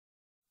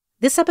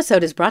This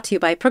episode is brought to you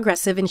by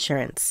Progressive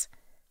Insurance.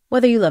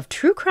 Whether you love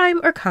true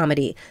crime or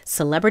comedy,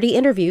 celebrity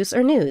interviews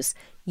or news,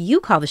 you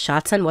call the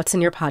shots on what's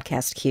in your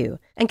podcast queue.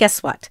 And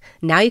guess what?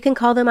 Now you can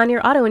call them on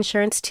your auto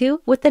insurance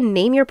too with the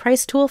Name Your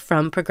Price tool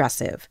from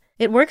Progressive.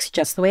 It works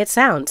just the way it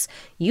sounds.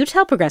 You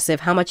tell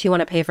Progressive how much you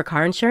want to pay for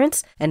car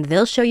insurance, and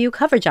they'll show you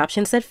coverage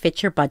options that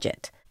fit your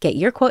budget. Get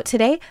your quote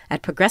today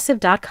at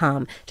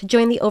Progressive.com to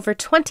join the over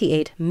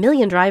 28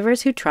 million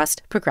drivers who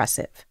trust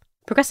Progressive.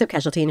 Progressive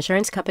Casualty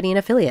Insurance Company and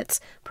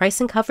Affiliates. Price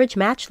and coverage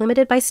match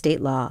limited by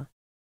state law.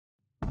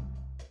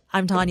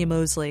 I'm Tanya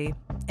Mosley.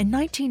 In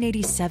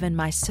 1987,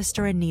 my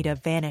sister Anita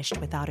vanished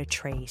without a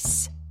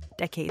trace.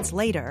 Decades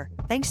later,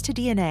 thanks to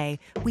DNA,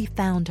 we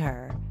found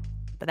her.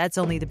 But that's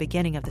only the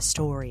beginning of the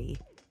story.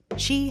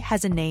 She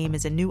Has a Name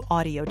is a new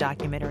audio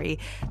documentary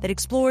that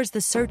explores the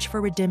search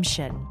for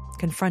redemption,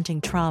 confronting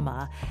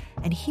trauma,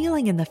 and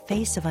healing in the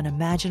face of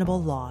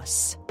unimaginable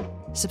loss.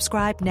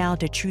 Subscribe now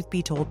to Truth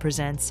Be Told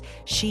presents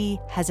She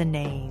Has a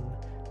Name,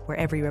 where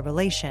every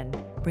revelation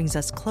brings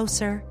us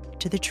closer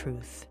to the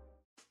truth.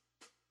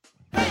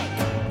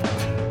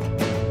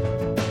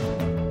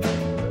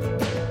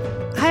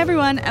 Hi,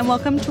 everyone, and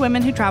welcome to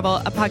Women Who Travel,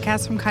 a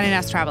podcast from Condé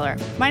Nast Traveler.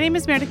 My name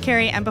is Meredith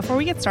Carey, and before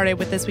we get started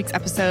with this week's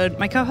episode,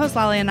 my co-host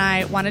Lale and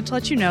I wanted to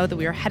let you know that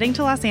we are heading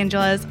to Los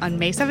Angeles on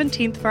May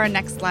 17th for our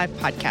next live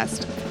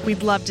podcast.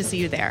 We'd love to see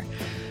you there.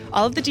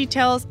 All of the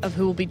details of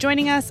who will be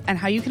joining us and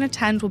how you can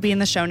attend will be in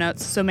the show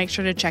notes, so make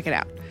sure to check it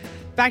out.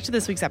 Back to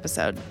this week's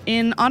episode.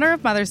 In honor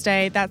of Mother's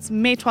Day, that's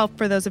May 12th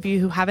for those of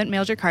you who haven't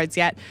mailed your cards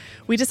yet,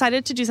 we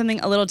decided to do something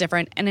a little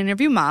different and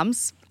interview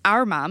moms,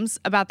 our moms,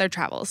 about their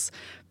travels.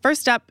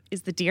 First up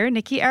is the dear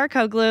Nikki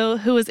Arakoglu,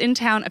 who was in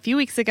town a few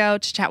weeks ago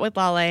to chat with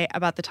Lale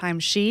about the time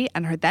she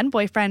and her then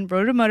boyfriend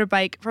rode a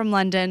motorbike from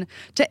London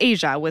to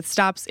Asia with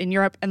stops in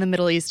Europe and the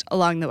Middle East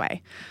along the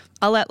way.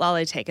 I'll let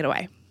Lale take it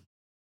away.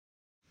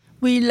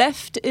 We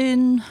left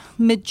in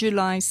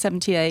mid-July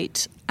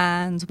 78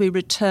 and we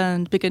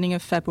returned beginning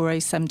of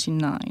February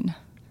 79.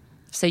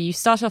 So you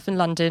start off in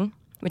London,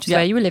 which is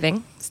where you were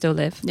living, still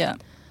live. Yeah.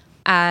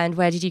 And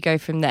where did you go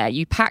from there?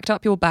 You packed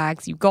up your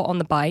bags, you got on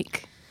the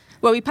bike.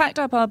 Well, we packed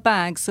up our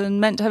bags and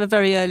meant to have a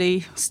very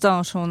early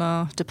start on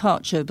our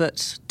departure,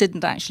 but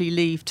didn't actually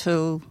leave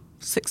till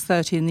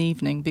 6:30 in the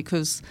evening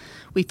because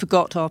we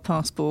forgot our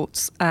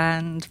passports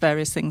and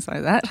various things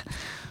like that.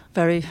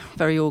 Very,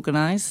 very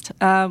organised.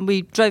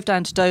 We drove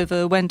down to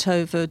Dover, went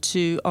over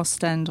to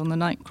Ostend on the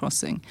night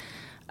crossing,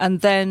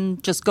 and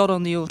then just got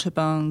on the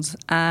autobahns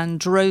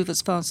and drove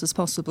as fast as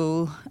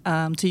possible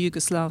to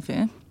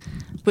Yugoslavia,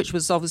 which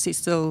was obviously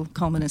still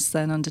communist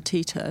then under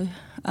Tito.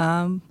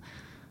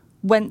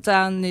 Went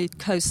down the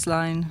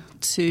coastline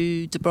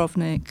to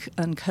Dubrovnik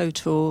and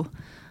Kotor,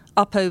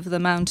 up over the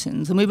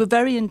mountains, and we were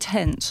very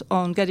intent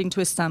on getting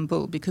to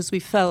Istanbul because we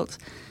felt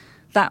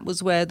that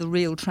was where the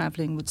real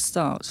travelling would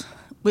start,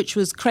 which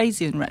was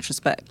crazy in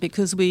retrospect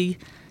because we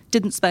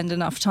didn't spend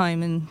enough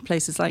time in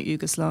places like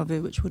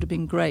Yugoslavia, which would have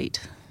been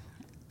great.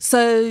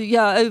 So,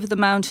 yeah, over the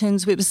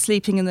mountains, we were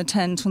sleeping in the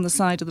tent on the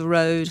side of the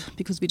road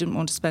because we didn't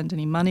want to spend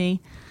any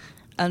money,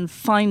 and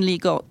finally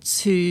got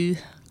to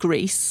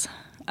Greece,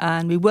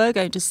 and we were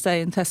going to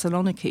stay in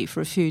Thessaloniki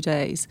for a few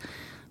days,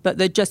 but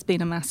there'd just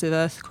been a massive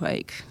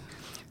earthquake.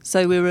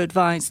 So we were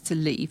advised to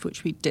leave,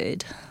 which we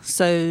did.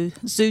 So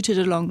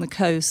zooted along the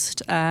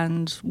coast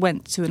and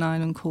went to an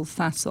island called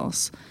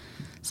Thassos.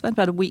 Spent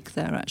about a week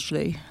there,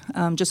 actually,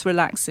 just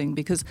relaxing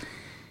because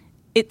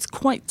it's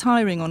quite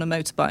tiring on a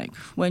motorbike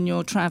when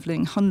you're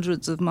travelling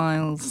hundreds of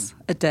miles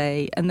a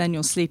day and then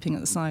you're sleeping at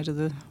the side of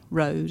the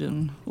road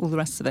and all the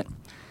rest of it.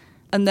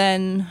 And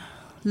then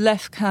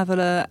left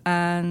Kavala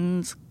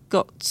and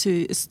got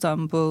to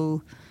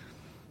Istanbul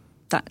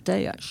that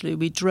day, actually.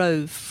 We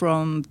drove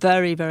from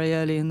very, very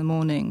early in the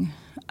morning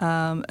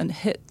and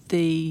hit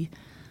the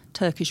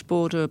Turkish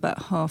border about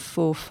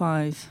 4:30,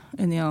 5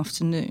 in the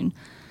afternoon,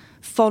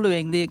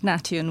 following the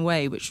Ignatian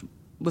Way, which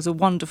was a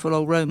wonderful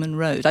old Roman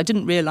road. I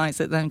didn't realise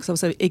it then because I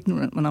was so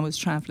ignorant when I was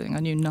travelling. I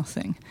knew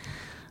nothing.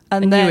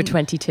 And then, you were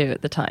 22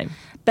 at the time?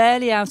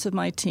 Barely out of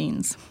my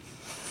teens.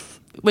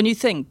 When you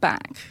think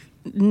back,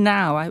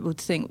 now I would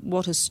think,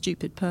 what a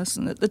stupid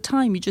person. At the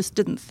time, you just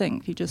didn't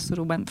think. You just sort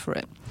of went for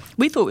it.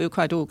 We thought we were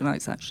quite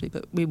organised, actually,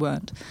 but we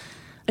weren't.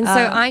 And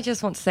so I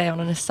just want to say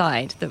on an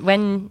aside that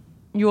when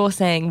you're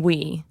saying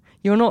we,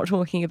 you're not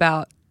talking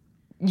about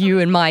you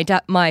and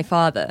my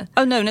father.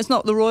 Oh, no, and it's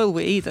not the royal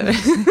we either.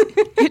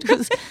 It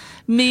was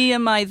me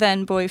and my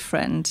then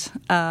boyfriend,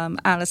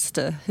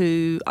 Alistair,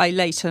 who I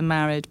later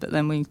married, but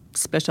then we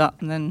split up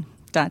and then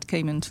Dad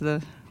came into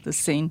the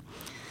scene.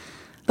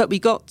 But we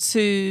got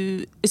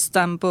to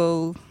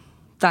Istanbul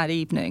that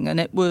evening, and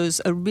it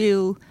was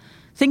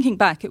thinking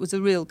back, it was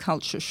a real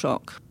culture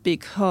shock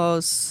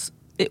because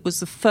it was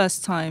the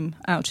first time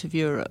out of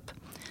Europe.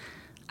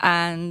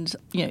 And,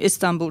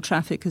 Istanbul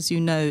traffic, as you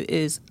know,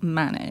 is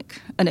manic.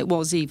 And it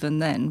was even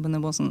then when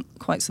there wasn't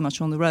quite so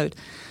much on the road.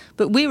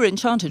 But we were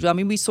enchanted. I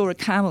mean, we saw a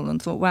camel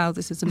and thought, wow,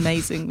 this is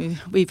amazing.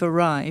 We've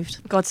arrived.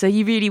 God, so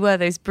you really were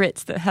those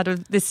Brits that had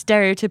this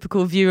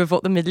stereotypical view of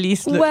what the Middle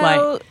East looked like.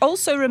 Well,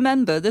 also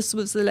remember, this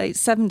was the late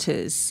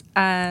 70s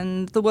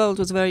and the world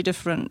was a very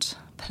different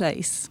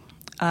place.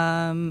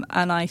 And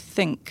I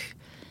think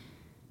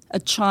a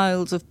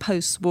child of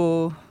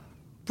post-war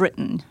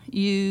Britain,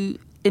 you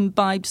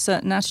imbibe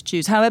certain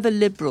attitudes, however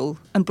liberal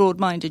and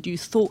broad-minded you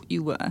thought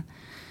you were.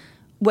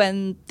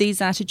 When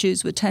these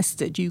attitudes were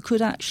tested, you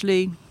could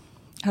actually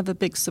have a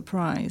big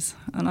surprise,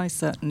 and I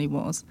certainly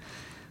was.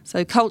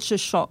 So culture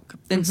shock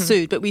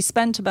ensued, but we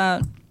spent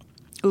about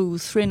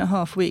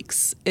 3.5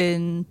 weeks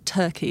in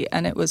Turkey,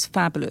 and it was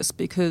fabulous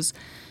because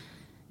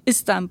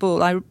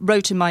Istanbul, I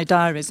wrote in my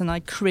diaries, and I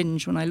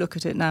cringe when I look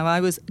at it now, I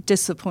was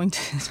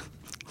disappointed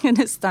in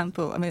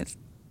Istanbul. I mean, it's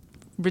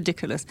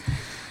ridiculous.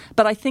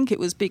 But I think it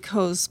was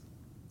because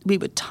we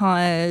were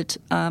tired.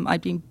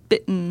 I'd been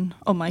bitten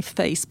on my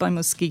face by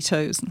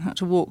mosquitoes and had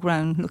to walk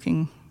around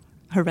looking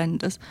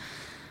horrendous.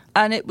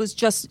 And it was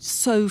just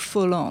so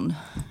full on.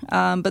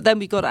 But then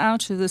we got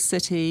out of the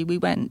city, we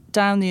went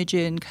down the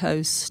Aegean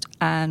coast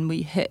and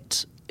we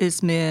hit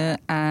Izmir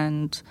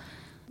and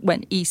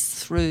went east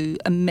through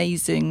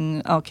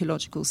amazing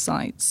archaeological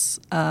sites,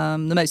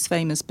 the most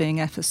famous being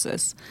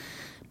Ephesus.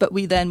 But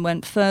we then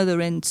went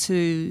further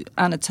into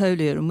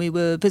Anatolia and we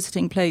were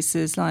visiting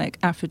places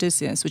like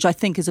Aphrodisias, which I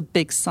think is a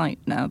big site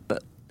now,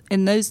 but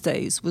in those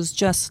days was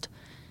just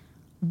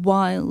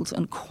wild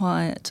and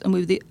quiet, and we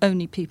were the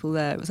only people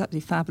there. It was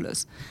absolutely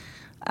fabulous.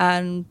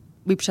 And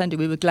we pretended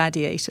we were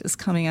gladiators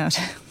coming out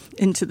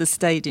into the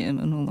stadium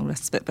and all the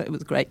rest of it, but it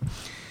was great.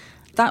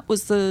 That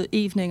was the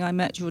evening I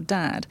met your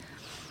dad,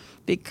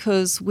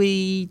 because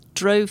we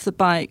drove the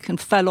bike and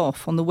fell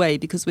off on the way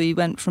because we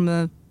went from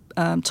a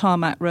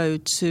tarmac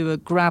road to a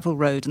gravel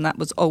road, and that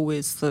was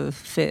always the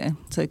fear.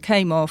 So it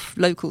came off,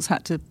 locals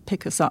had to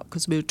pick us up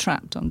because we were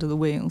trapped under the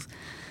wheels.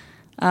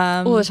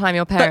 All the time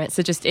your parents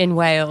are just in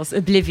Wales,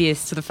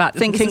 oblivious to the fact that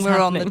thinking we're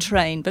happening. on the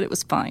train, but it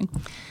was fine.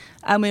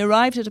 And we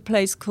arrived at a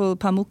place called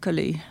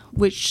Pamukkale,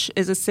 which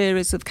is a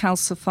series of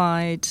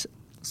calcified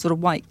sort of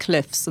white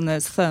cliffs, and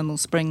there's thermal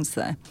springs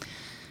there.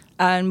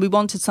 And we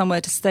wanted somewhere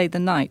to stay the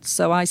night,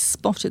 so I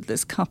spotted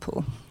this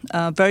couple,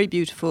 a very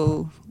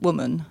beautiful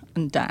woman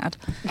and dad,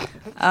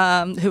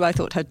 who I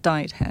thought had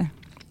dyed hair.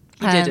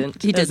 He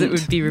didn't. He didn't. It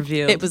would be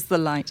revealed. It was the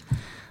light.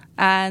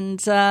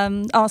 And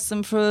asked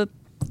them for,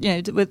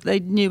 they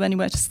knew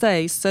anywhere to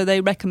stay, so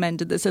they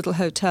recommended this little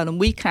hotel, and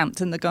we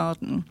camped in the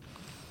garden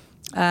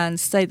and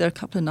stayed there a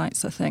couple of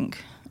nights, I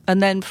think.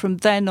 And then from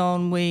then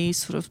on, we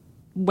sort of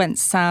went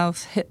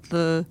south, hit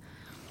the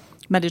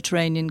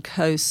Mediterranean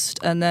coast,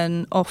 and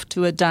then off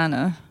to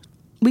Adana.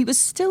 We were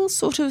still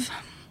sort of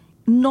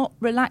not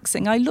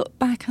relaxing. I look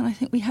back and I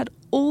think we had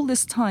all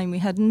this time. We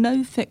had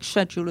no fixed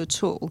schedule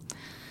at all.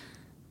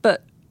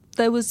 But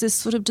there was this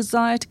sort of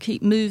desire to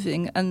keep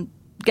moving and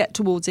get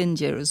towards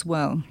India as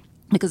well.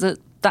 Because at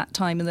that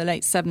time in the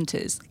late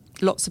 70s,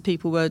 lots of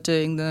people were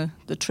doing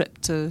the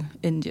trip to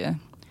India.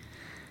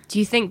 Do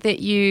you think that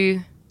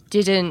you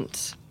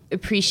didn't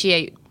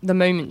appreciate the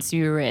moments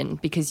you were in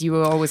because you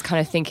were always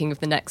kind of thinking of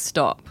the next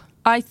stop?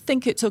 I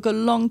think it took a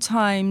long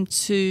time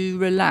to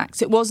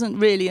relax. It wasn't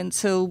really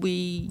until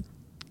we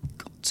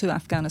got to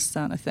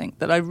Afghanistan, I think,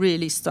 that I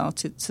really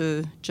started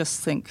to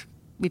just think,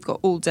 we've got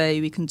all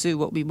day, we can do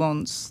what we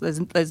want.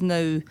 There's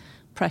no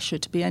pressure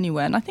to be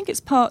anywhere. And I think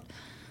it's part,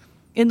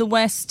 in the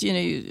West,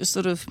 you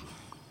sort of,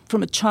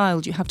 from a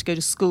child, you have to go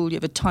to school, you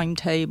have a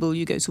timetable,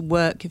 you go to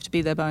work, you have to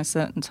be there by a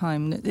certain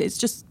time. It's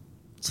just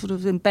sort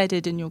of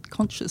embedded in your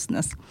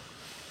consciousness.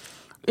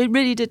 It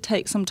really did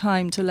take some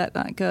time to let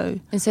that go.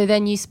 And so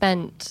then you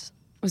spent,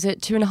 was it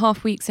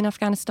 2.5 weeks in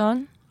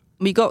Afghanistan?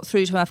 We got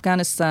through to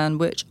Afghanistan,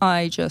 which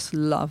I just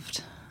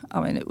loved.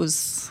 I mean, it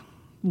was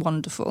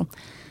wonderful.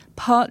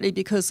 Partly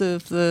because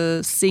of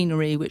the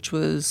scenery, which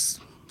was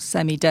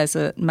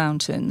semi-desert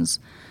mountains.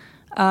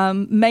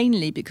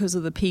 Mainly because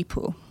of the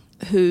people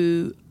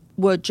who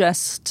were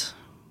just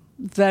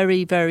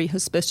very, very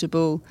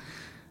hospitable.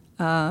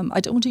 I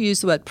don't want to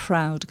use the word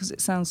proud because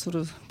it sounds sort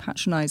of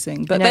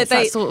patronising. But it's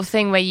that sort of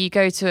thing where you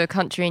go to a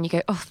country and you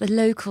go, oh, the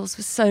locals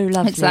were so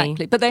lovely.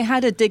 Exactly. But they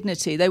had a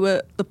dignity. They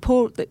were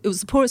it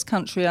was the poorest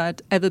country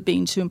I'd ever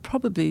been to and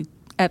probably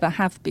ever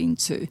have been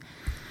to.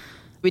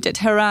 We did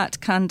Herat,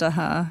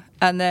 Kandahar,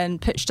 and then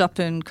pitched up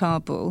in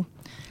Kabul.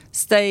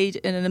 Stayed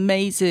in an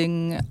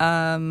amazing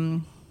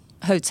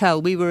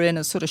hotel. We were in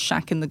a sort of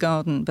shack in the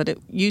garden, but it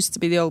used to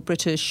be the old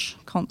British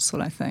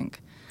consul, I think.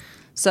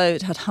 So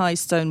it had high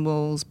stone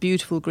walls,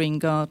 beautiful green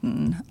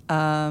garden.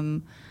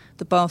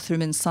 The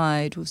bathroom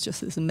inside was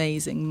just this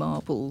amazing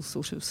marble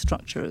sort of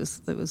structure.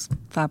 It was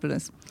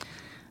fabulous.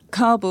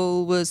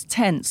 Kabul was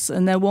tense,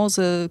 and there was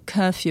a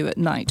curfew at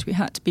night. We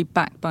had to be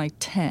back by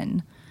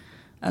 10,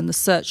 and the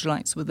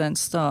searchlights would then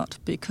start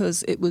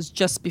because it was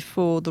just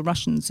before the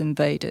Russians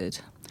invaded.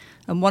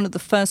 And one of the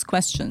first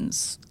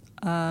questions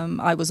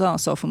I was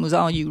asked often was,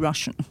 "Are you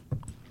Russian?"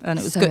 And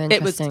it was So good.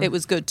 interesting. It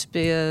was good to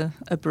be a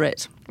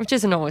Brit, Which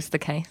isn't always the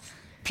case.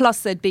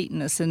 Plus, they'd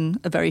beaten us in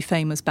a very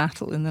famous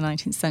battle in the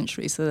 19th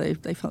century, so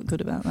they felt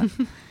good about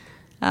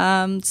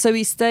that. So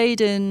we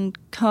stayed in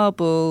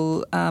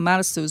Kabul.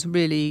 Alistair was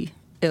really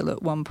ill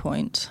at one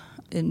point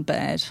in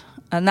bed.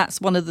 And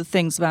that's one of the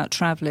things about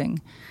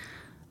travelling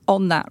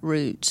on that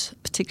route,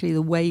 particularly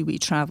the way we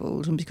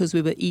travelled. And because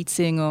we were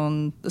eating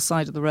on the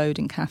side of the road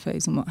in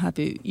cafes and what have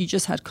you, you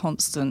just had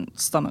constant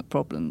stomach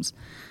problems.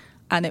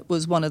 And it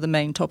was one of the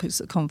main topics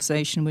of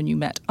conversation when you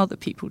met other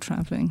people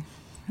travelling.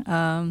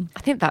 I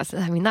think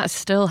that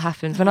still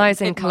happens. When I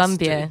was in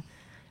Colombia,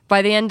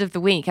 by the end of the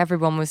week,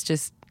 everyone was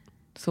just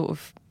sort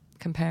of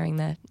comparing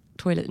their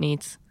toilet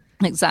needs.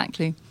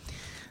 Exactly.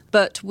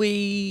 But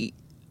we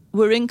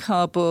were in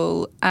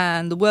Kabul,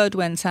 and the word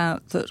went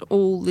out that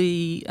all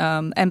the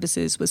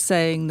embassies were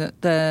saying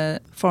that their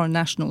foreign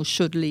nationals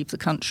should leave the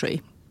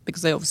country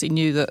because they obviously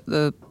knew that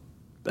the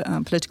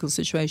political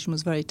situation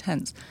was very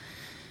tense.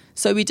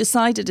 So we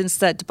decided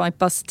instead to buy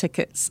bus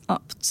tickets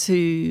up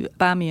to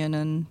Bamiyan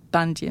and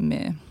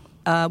Bandar-e-Mir,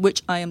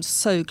 which I am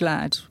so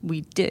glad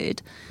we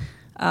did.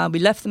 We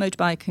left the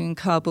motorbike in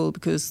Kabul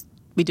because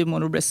we didn't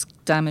want to risk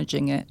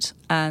damaging it,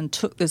 and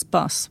took this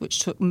bus, which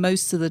took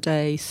most of the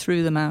day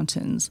through the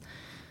mountains.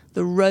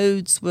 The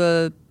roads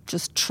were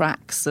just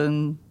tracks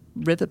and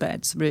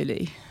riverbeds,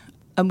 really.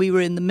 And we were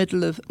in the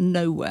middle of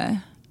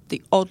nowhere,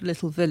 the odd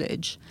little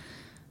village,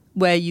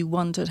 where you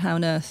wondered how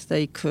on earth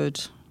they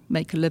could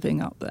make a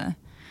living up there.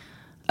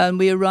 And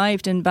we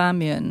arrived in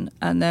Bamiyan,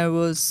 and there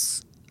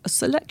was a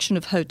selection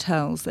of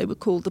hotels. They were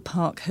called the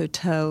Park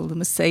Hotel, the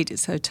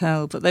Mercedes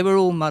Hotel, but they were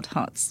all mud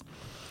huts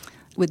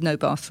with no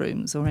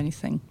bathrooms or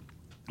anything.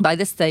 By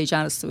this stage,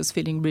 Alistair was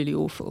feeling really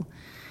awful.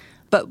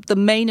 But the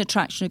main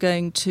attraction of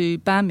going to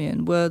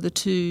Bamiyan were the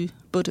two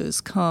Buddhas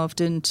carved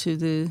into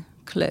the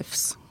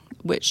cliffs,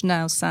 which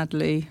now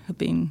sadly have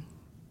been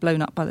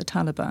blown up by the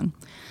Taliban.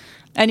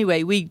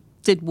 Anyway, we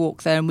did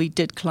walk there and we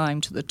did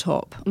climb to the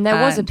top. And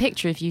there was a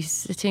picture of you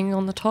sitting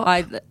on the top?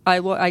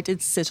 I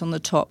did sit on the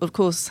top. Of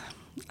course,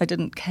 I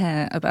didn't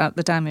care about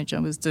the damage I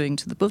was doing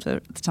to the Buddha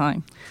at the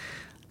time.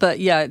 But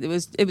yeah, it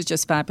was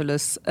just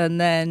fabulous. And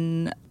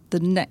then the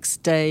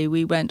next day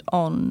we went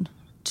on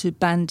to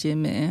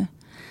Bandar-e-Mir.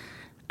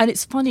 And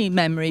it's funny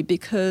memory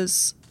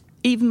because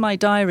even my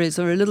diaries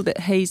are a little bit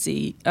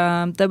hazy.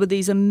 There were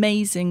these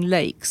amazing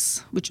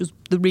lakes, which was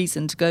the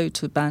reason to go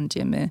to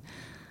Bandar-e-Mir.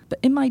 But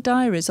in my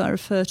diaries, I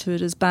refer to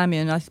it as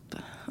Bamiyan.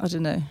 I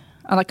don't know,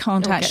 and I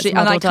can't actually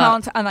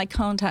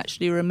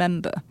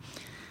remember.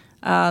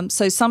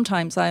 So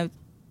sometimes I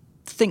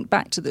think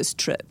back to this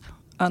trip,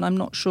 and I'm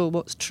not sure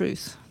what's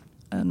truth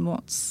and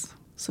what's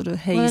sort of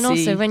hazy. Well, and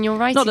also when you're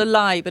writing, not a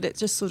lie, but it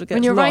just sort of gets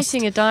when you're lost.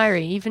 writing a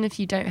diary, even if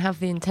you don't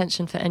have the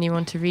intention for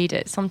anyone to read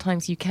it,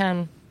 sometimes you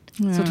can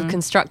sort of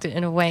construct it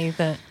in a way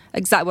that.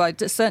 Exactly. Well,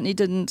 I certainly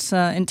didn't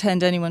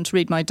intend anyone to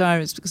read my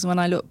diaries, because when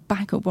I look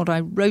back at what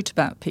I wrote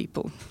about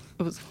people,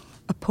 it was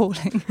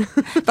appalling.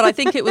 But I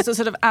think it was a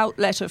sort of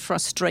outlet of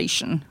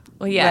frustration.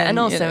 Well, yeah, and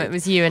also it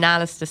was you and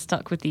Alistair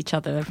stuck with each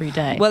other every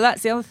day. Well,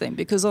 that's the other thing,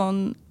 because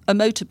on a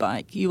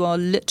motorbike, you are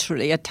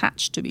literally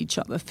attached to each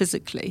other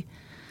physically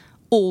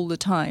all the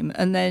time.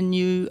 And then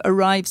you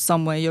arrive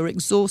somewhere, you're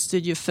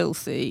exhausted, you're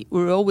filthy,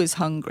 we're always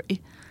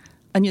hungry,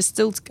 and you're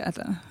still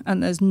together,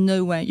 and there's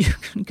nowhere you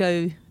can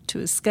go to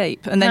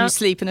escape. And then you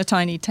sleep in a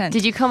tiny tent.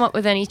 Did you come up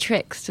with any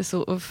tricks to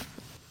sort of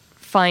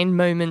find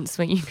moments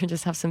when you can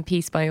just have some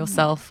peace by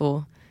yourself,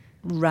 or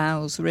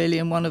rouse, really,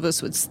 and one of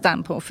us would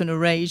stamp off in a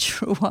rage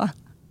for a while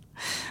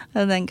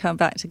and then come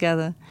back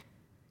together?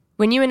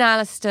 When you and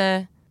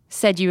Alistair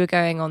said you were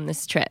going on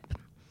this trip,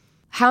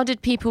 how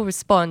did people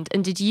respond,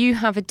 and did you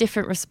have a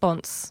different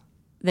response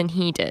than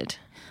he did?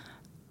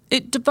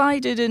 It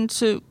divided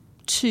into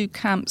two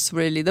camps,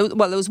 really. There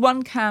was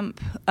one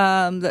camp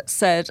that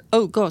said,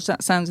 oh gosh,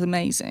 that sounds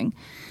amazing,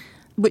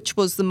 which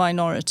was the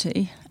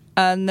minority.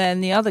 And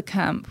then the other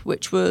camp,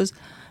 which was,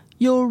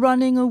 you're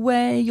running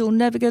away, you'll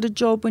never get a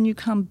job when you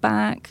come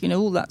back,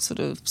 all that sort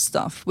of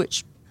stuff,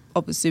 which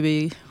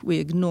obviously we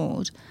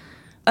ignored.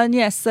 And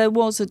yes, there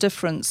was a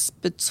difference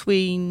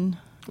between,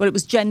 it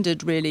was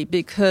gendered really,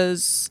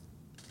 because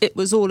it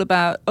was all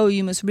about, oh,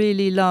 you must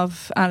really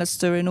love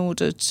Alistair in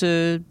order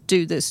to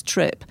do this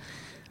trip,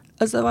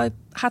 as though I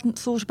hadn't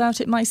thought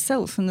about it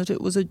myself, and that it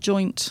was a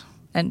joint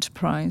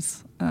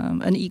enterprise,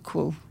 an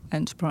equal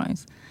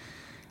enterprise.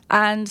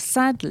 And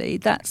sadly,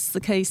 that's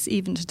the case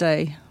even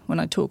today when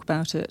I talk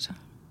about it.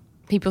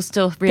 People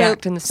still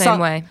react in the same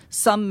way.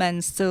 Some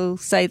men still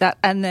say that,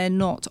 and they're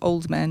not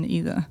old men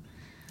either.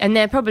 And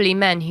they're probably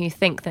men who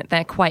think that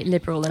they're quite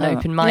liberal and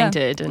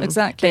open-minded. Yeah, and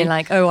exactly. They're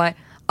like, oh,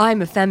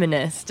 I'm a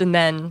feminist, and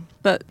then...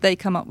 But they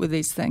come up with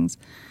these things.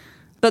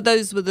 But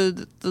those were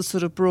the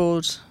sort of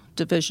broad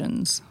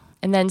divisions.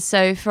 And then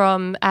so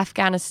from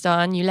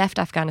Afghanistan, you left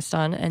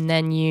Afghanistan, and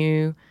then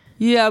you...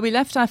 Yeah, we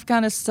left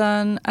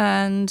Afghanistan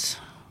and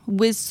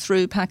whizzed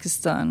through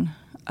Pakistan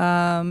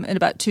in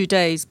about 2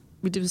 days.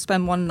 We did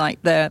spend one night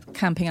there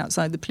camping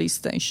outside the police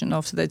station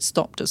after they'd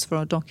stopped us for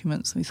our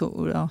documents. We thought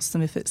we would ask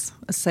them if it's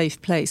a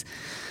safe place.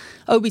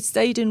 Oh, we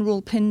stayed in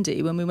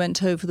Rawalpindi when we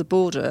went over the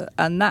border,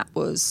 and that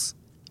was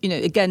you know,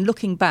 again,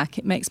 looking back,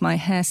 it makes my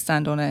hair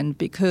stand on end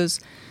because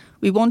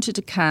we wanted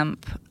to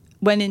camp.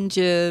 When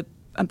India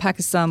and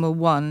Pakistan were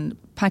one,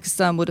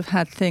 Pakistan would have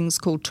had things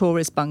called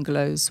tourist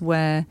bungalows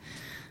where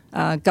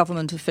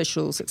government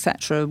officials,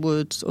 etc.,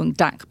 would, on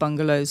dak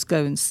bungalows,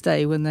 go and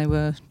stay when they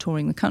were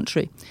touring the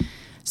country.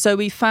 So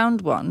we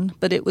found one,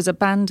 but it was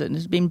abandoned.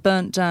 It had been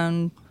burnt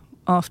down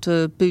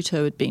after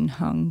Bhutto had been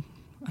hung,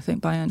 I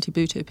think, by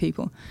anti-Bhutto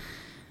people.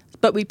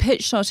 But we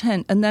pitched our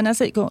tent, and then as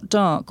it got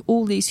dark,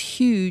 all these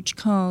huge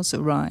cars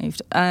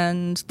arrived.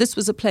 And this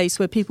was a place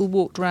where people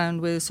walked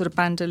around with sort of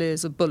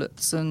bandoliers of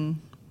bullets and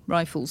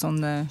rifles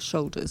on their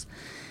shoulders.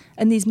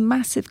 And these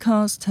massive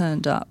cars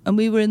turned up, and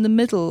we were in the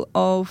middle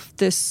of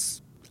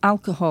this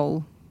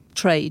alcohol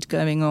trade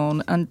going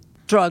on and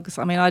drugs.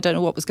 I mean, I don't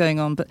know what was going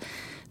on, but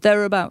there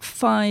were about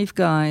 5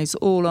 guys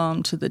all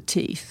armed to the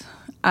teeth.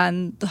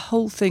 And the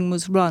whole thing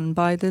was run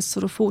by this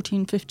sort of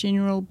 14,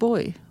 15-year-old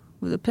boy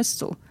with a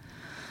pistol.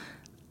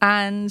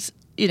 And,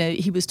 you know,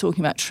 he was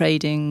talking about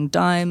trading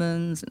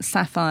diamonds and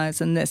sapphires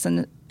and this,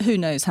 and who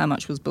knows how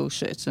much was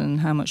bullshit and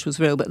how much was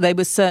real. But they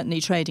were certainly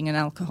trading in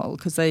alcohol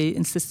because they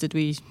insisted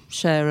we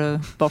share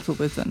a bottle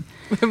with them.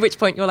 At which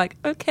point you're like,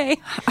 okay.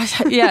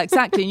 Yeah,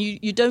 exactly. And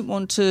you don't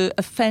want to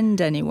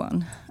offend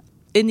anyone.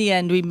 In the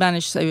end, we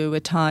managed to say we were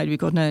tired. We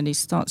got an early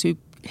start, so we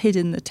hid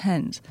in the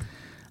tent.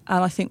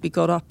 And I think we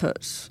got up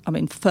at,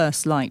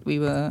 first light, we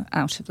were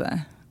out of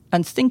there.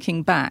 And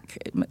thinking back,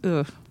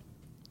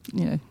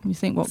 you know, you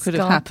think what could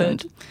have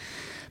happened.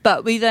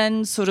 But we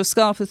then sort of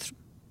scarfed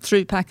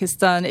through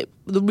Pakistan.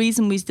 The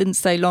reason we didn't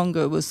stay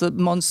longer was the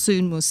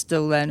monsoon was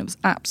still there and it was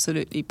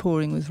absolutely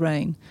pouring with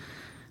rain.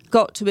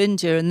 Got to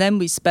India and then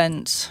we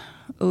spent,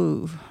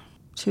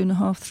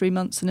 2.5, 3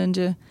 months in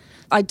India.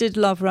 I did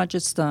love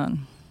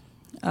Rajasthan,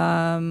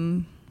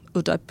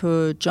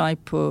 Udaipur,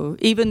 Jaipur.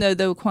 Even though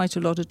there were quite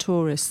a lot of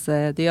tourists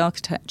there, the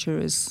architecture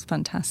is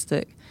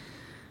fantastic.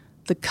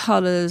 The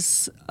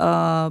colours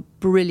are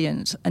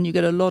brilliant and you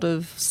get a lot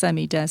of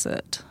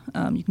semi-desert.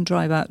 You can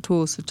drive out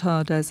towards the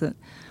Thar Desert.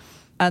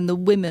 And the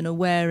women are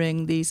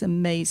wearing these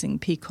amazing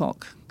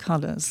peacock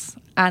colours.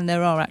 And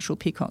there are actual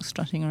peacocks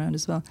strutting around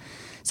as well.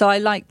 So I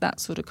like that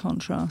sort of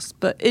contrast.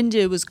 But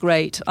India was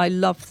great. I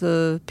love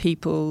the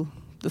people,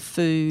 the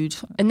food.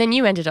 And then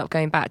you ended up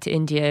going back to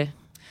India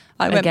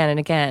again and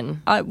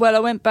again. I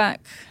went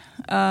back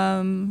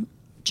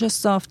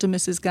just after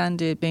Mrs.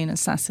 Gandhi had been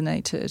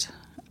assassinated,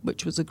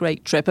 which was a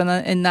great trip.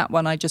 And in that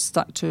one, I just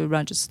stuck to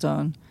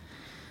Rajasthan.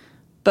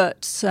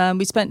 But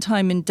we spent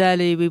time in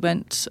Delhi. We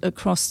went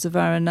across to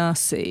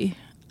Varanasi.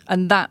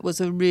 And that was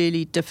a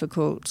really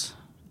difficult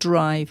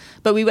drive.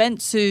 But we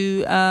went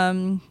to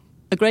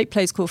a great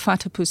place called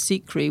Fatehpur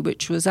Sikri,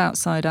 which was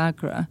outside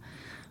Agra,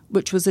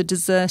 which was a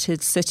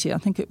deserted city. I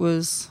think it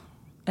was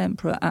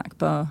Emperor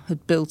Akbar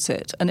had built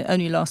it. And it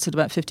only lasted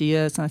about 50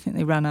 years. And I think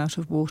they ran out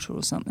of water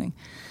or something.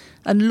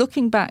 And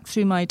looking back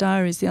through my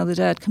diaries the other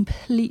day, I'd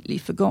completely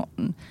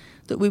forgotten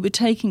that we were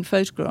taking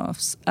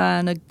photographs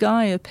and a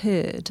guy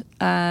appeared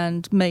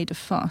and made a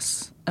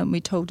fuss and we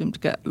told him to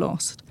get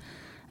lost.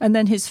 And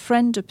then his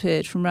friend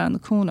appeared from round the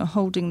corner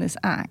holding this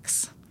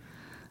axe.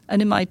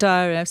 And in my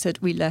diary, I've said,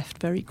 we left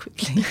very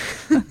quickly.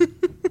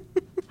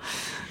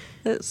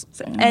 It's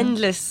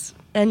endless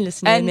near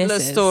misses.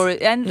 Endless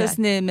story, endless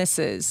near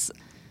misses.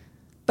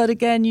 But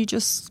again,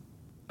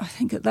 I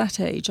think at that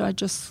age, I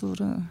just thought,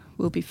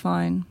 we'll be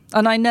fine.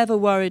 And I never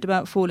worried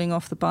about falling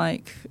off the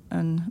bike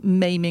and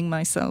maiming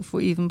myself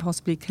or even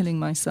possibly killing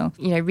myself.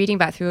 You know, reading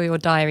back through all your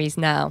diaries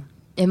now,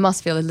 it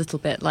must feel a little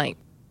bit like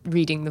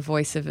reading the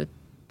voice of a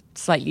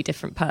slightly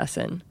different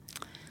person.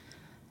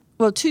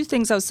 Well, 2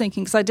 things I was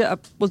thinking, because I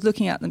was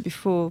looking at them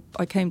before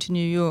I came to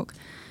New York.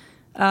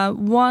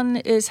 One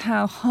is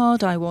how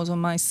hard I was on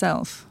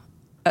myself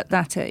at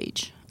that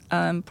age,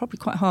 probably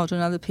quite hard on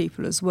other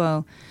people as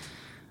well.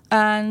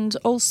 And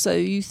also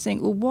you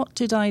think, well, what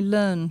did I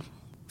learn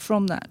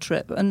from that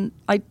trip? And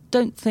I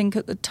don't think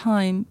at the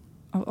time,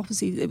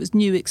 obviously it was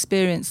new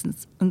experience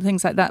and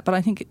things like that, but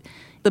I think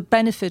the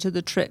benefit of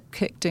the trip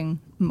kicked in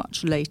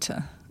much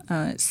later.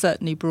 It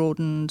certainly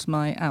broadened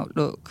my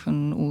outlook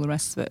and all the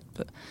rest of it,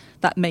 but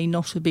that may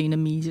not have been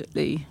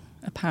immediately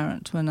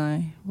apparent when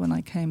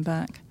I came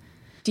back.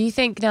 Do you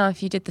think now,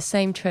 if you did the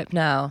same trip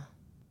now,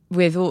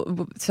 with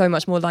so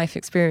much more life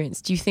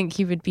experience, do you think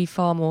you would be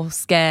far more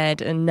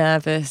scared and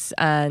nervous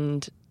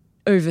and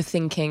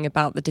overthinking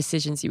about the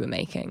decisions you were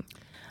making?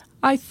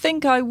 I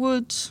think I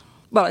would.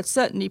 Well, I'd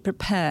certainly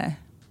prepare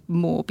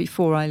more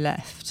before I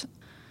left.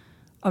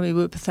 I mean,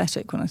 we were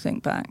pathetic when I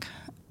think back.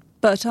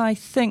 But I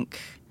think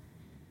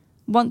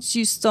once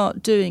you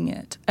start doing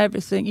it,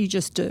 everything, you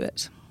just do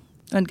it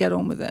and get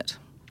on with it.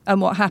 And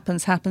what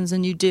happens, happens,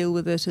 and you deal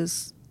with it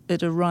as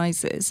it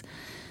arises.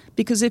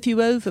 Because if you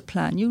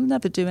overplan, you'll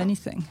never do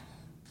anything.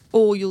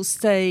 Or you'll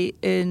stay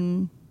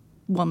in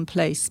one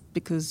place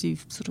because you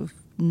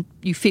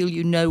feel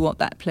you know what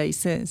that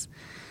place is.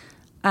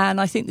 And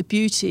I think the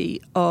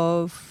beauty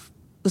of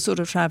the sort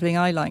of travelling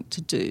I like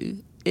to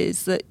do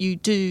is that you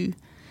do,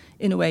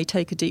 in a way,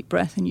 take a deep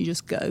breath and you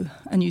just go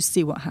and you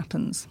see what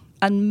happens.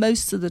 And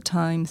most of the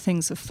time,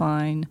 things are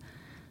fine.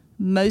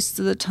 most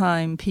of the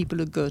time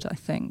people are good, I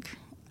think.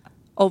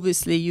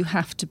 Obviously, you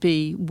have to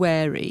be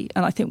wary.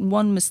 And I think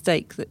one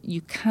mistake that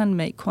you can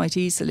make quite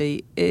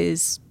easily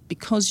is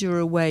because you're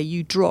away,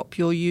 you drop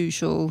your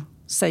usual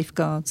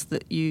safeguards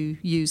that you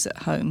use at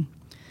home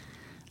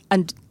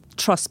and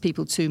trust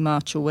people too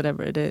much or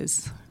whatever it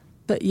is.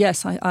 But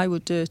yes, I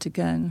would do it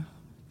again,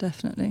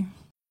 definitely.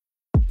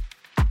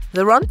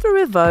 The Run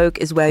Through with Vogue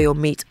is where you'll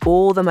meet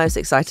all the most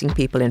exciting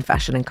people in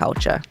fashion and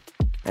culture.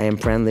 I am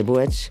Fran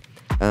Lebowitz,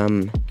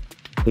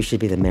 who should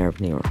be the mayor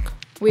of New York.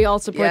 We all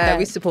support that. Yeah,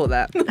 we support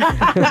that.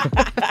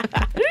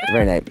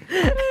 Very nice.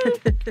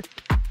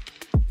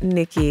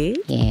 Nikki.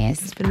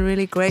 Yes. It's been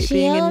really great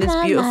being in this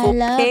beautiful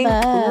pink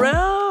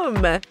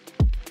room.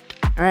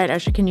 All right,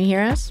 Usher, can you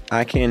hear us?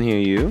 I can hear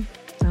you.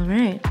 All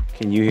right.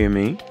 Can you hear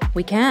me?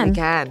 We can. We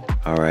can.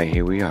 All right,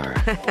 here we are.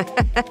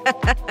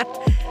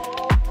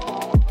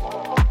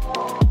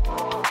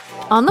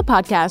 On the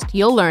podcast,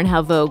 you'll learn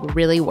how Vogue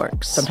really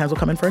works. Sometimes we'll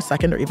come in for a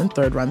second or even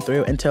third run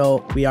through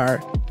until we are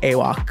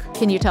AWOC.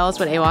 Can you tell us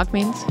what AWOC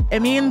means?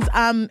 It means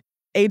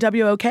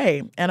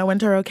AWOK, Anna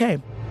Wintour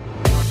OK.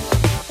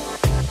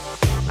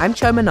 I'm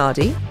Cho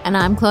Minardi. And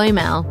I'm Chloe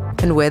Mel.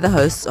 And we're the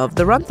hosts of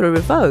The Run Through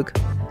with Vogue,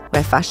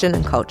 where fashion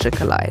and culture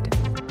collide.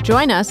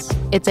 Join us.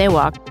 It's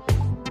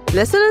AWOC.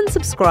 Listen and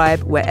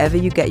subscribe wherever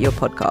you get your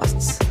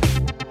podcasts.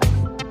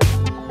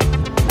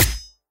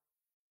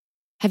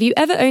 Have you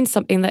ever owned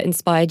something that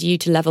inspired you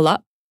to level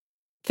up?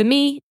 For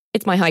me,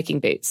 it's my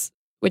hiking boots,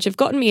 which have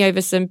gotten me over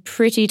some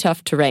pretty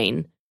tough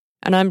terrain.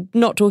 And I'm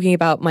not talking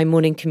about my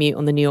morning commute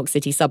on the New York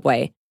City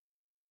subway.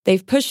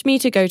 They've pushed me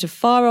to go to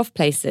far-off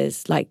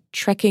places like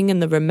trekking in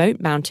the remote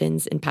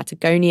mountains in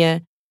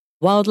Patagonia,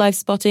 wildlife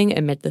spotting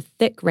amid the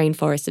thick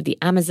rainforests of the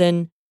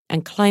Amazon,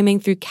 and climbing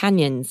through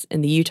canyons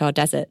in the Utah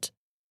desert.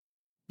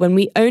 When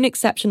we own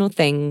exceptional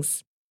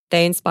things,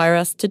 they inspire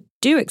us to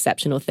do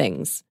exceptional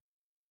things.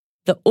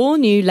 The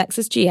all-new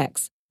Lexus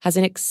GX has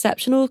an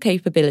exceptional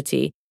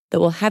capability that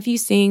will have you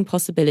seeing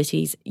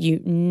possibilities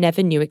you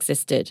never knew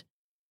existed.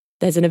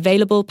 There's an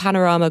available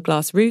panorama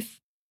glass roof,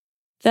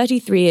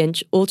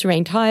 33-inch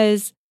all-terrain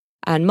tires,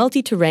 and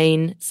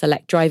multi-terrain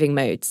select driving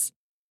modes.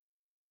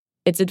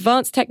 Its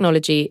advanced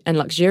technology and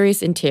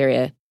luxurious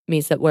interior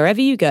means that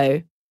wherever you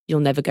go, you'll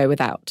never go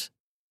without.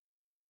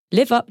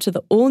 Live up to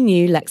the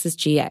all-new Lexus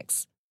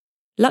GX.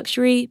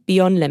 Luxury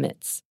beyond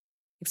limits.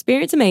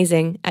 Experience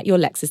amazing at your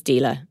Lexus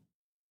dealer.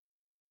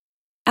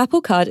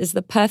 Apple Card is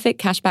the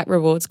perfect cashback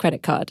rewards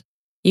credit card.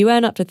 You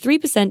earn up to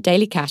 3%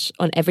 daily cash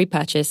on every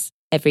purchase,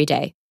 every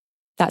day.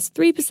 That's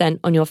 3%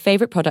 on your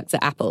favorite products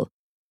at Apple,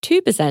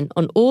 2%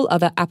 on all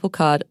other Apple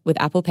Card with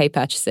Apple Pay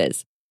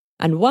purchases,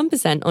 and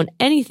 1% on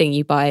anything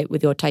you buy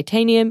with your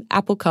titanium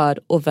Apple Card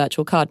or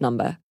virtual card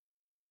number.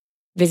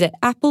 Visit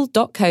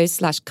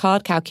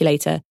apple.co/card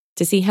calculator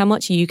to see how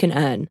much you can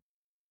earn.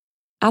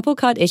 Apple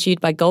Card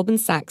issued by Goldman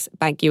Sachs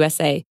Bank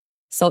USA,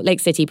 Salt Lake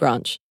City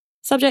branch.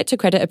 Subject to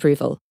credit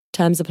approval.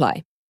 Terms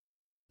apply.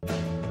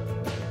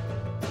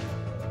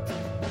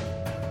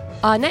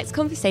 Our next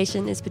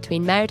conversation is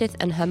between Meredith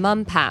and her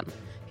mum, Pam,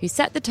 who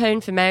set the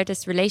tone for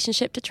Meredith's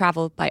relationship to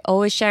travel by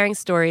always sharing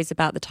stories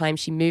about the time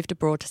she moved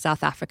abroad to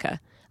South Africa.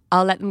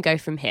 I'll let them go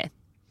from here.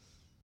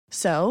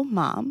 So,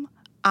 Mom,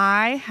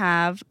 I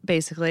have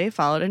basically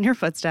followed in your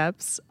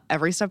footsteps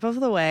every step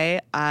of the way.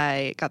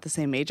 I got the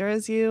same major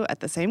as you at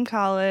the same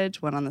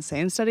college, went on the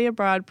same study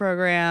abroad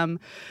program.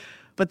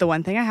 But the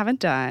one thing I haven't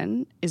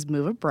done is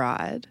move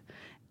abroad.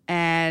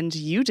 And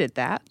you did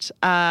that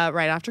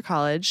right after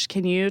college.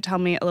 Can you tell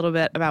me a little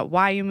bit about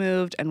why you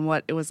moved and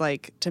what it was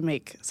like to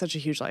make such a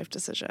huge life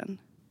decision?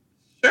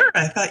 Sure.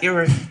 I thought you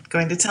were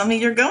going to tell me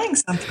you're going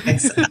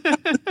someplace.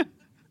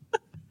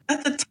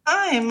 At the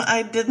time,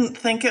 I didn't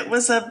think it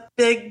was a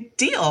big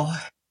deal.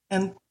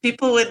 And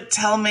people would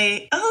tell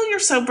me, oh, you're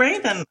so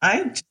brave. And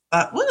I just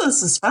thought, well,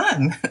 this is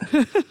fun.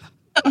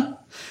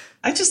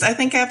 I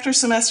think after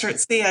semester at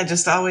sea, I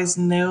just always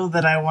knew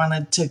that I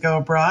wanted to go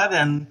abroad.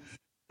 And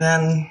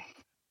then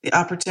the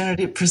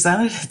opportunity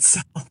presented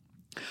itself.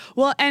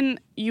 Well, and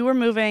you were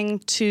moving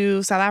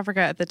to South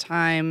Africa at the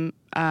time,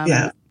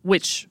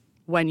 which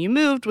when you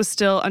moved was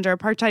still under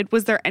apartheid.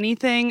 Was there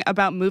anything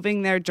about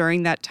moving there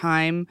during that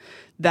time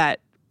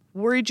that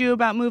worried you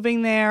about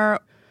moving there?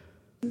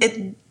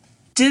 It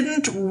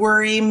didn't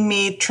worry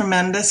me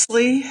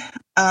tremendously.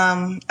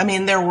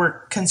 There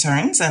were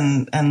concerns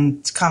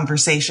and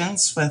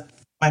conversations with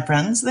my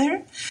friends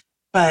there.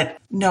 But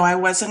no, I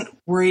wasn't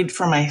worried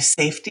for my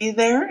safety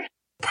there.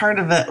 Part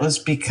of it was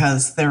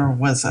because there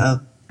was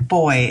a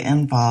boy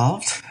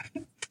involved.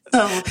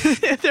 So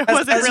there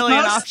wasn't really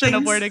an option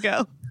of where to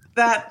go.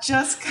 That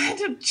just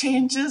kind of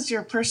changes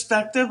your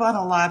perspective on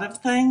a lot of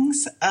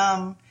things.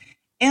 And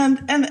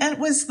it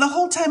was the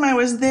whole time I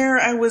was there,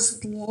 I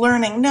was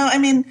learning.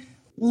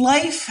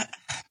 Life,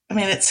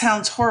 it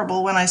sounds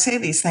horrible when I say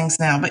these things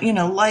now, but,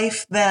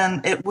 life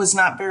then, it was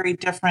not very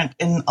different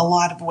in a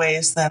lot of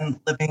ways than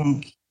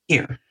living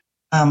here.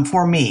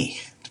 For me,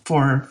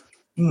 for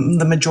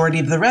the majority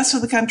of the rest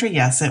of the country,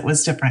 yes, it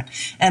was different.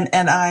 And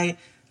I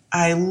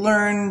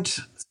learned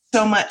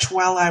so much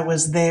while I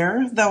was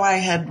there, though I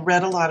had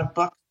read a lot of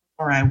books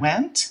before I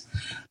went.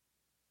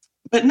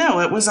 But no,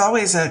 it was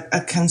always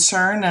a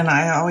concern, and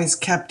I always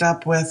kept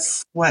up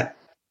with what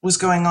was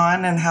going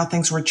on and how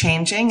things were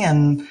changing.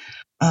 And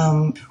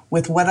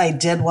with what I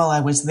did while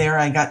I was there,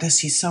 I got to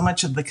see so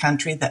much of the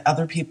country that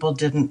other people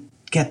didn't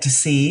get to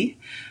see.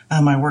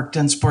 I worked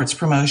in sports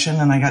promotion,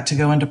 and I got to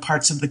go into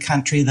parts of the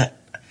country that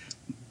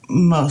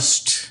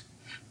most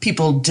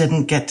people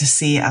didn't get to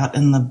see out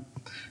in the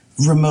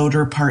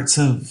remoter parts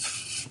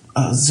of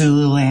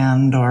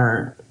Zululand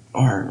or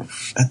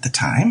at the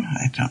time,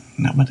 I don't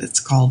know what it's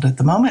called at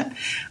the moment,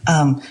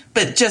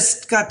 but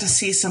just got to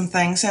see some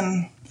things,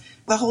 and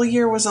the whole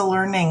year was a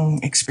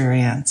learning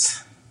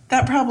experience.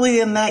 That probably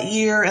in that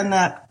year and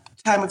that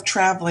time of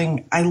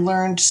traveling, I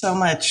learned so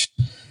much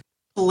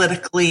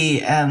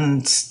politically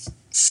and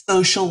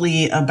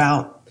socially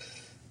about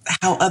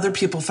how other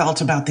people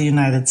felt about the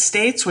United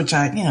States, which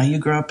you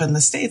grow up in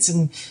the States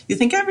and you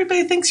think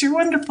everybody thinks you're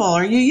wonderful,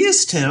 or you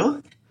used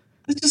to.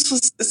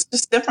 It's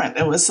just different.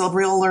 It was a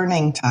real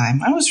learning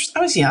time. I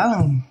was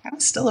young. I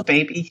was still a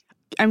baby.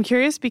 I'm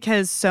curious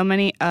because so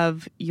many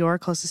of your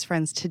closest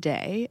friends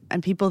today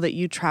and people that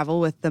you travel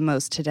with the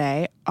most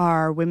today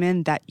are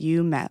women that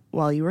you met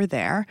while you were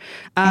there.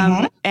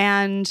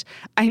 And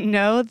I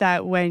know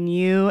that when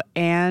you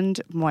and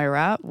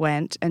Moira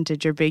went and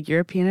did your big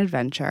European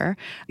adventure,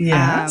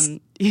 yes.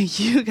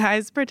 You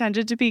guys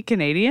pretended to be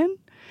Canadian.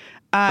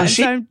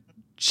 She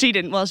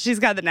didn't. Well, she's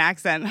got an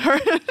accent.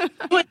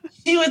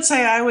 She would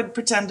say I would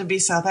pretend to be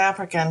South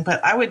African,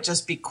 but I would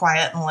just be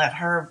quiet and let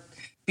her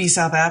be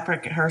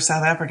her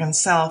South African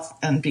self,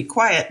 and be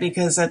quiet,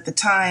 because at the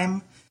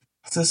time,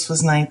 this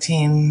was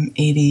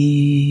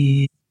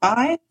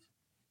 1985,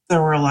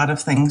 there were a lot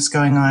of things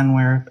going on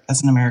where,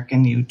 as an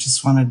American, you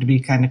just wanted to be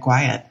kind of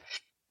quiet.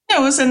 It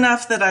was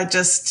enough that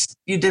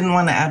you didn't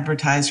want to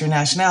advertise your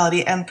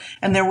nationality. And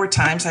there were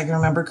times I can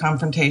remember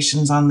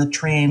confrontations on the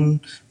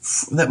train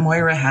that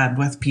Moira had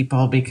with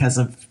people because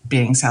of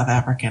being South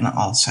African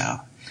also.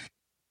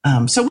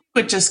 So we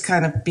would just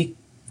kind of be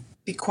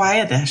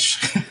quietish.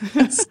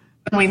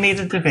 We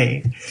needed to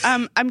be.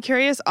 I'm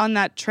curious, on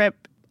that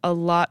trip, a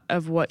lot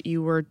of what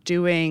you were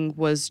doing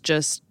was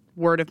just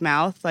word of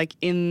mouth, like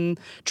in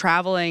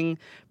traveling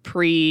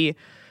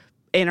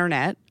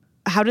pre-internet.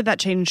 How did that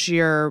change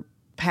your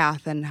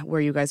path and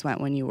where you guys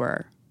went when you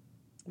were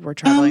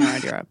traveling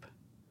around Europe?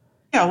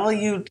 Yeah, well,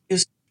 you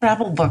use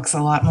travel books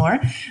a lot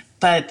more.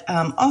 But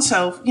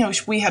also,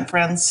 we had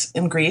friends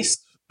in Greece,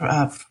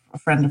 a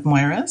friend of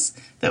Moira's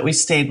that we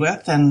stayed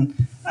with,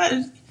 and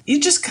you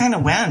just kind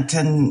of went,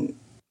 and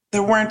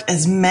there weren't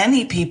as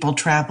many people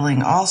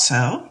traveling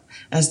also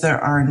as there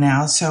are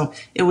now. So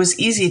it was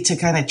easy to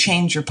kind of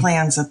change your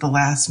plans at the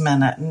last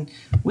minute. And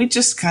we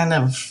just kind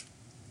of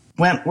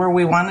went where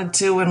we wanted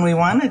to when we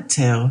wanted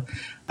to,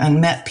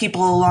 and met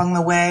people along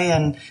the way,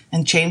 and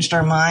changed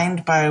our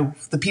mind by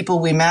the people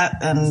we met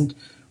and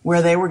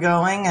where they were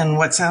going and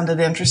what sounded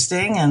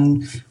interesting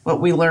and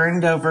what we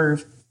learned over,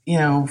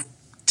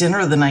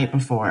 dinner the night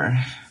before.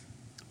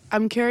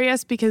 I'm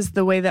curious because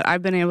the way that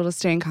I've been able to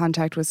stay in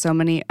contact with so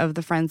many of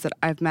the friends that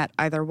I've met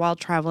either while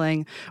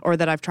traveling or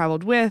that I've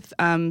traveled with,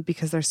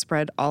 because they're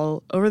spread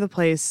all over the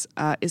place,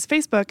 is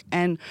Facebook.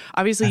 And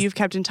obviously you've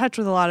kept in touch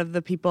with a lot of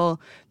the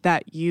people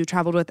that you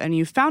traveled with, and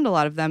you found a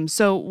lot of them.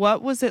 So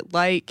what was it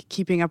like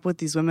keeping up with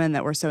these women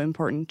that were so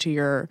important to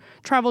your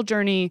travel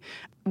journey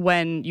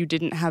when you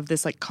didn't have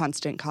this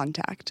constant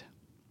contact?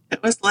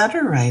 It was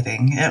letter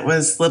writing. It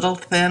was little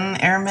thin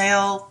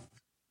airmail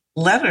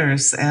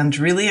letters and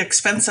really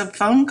expensive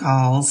phone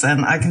calls.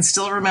 And I can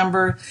still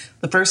remember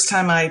the first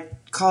time I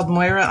called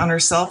Moira on her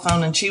cell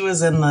phone, and she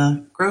was in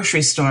the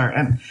grocery store.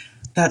 And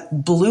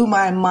that blew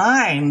my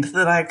mind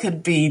that I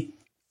could be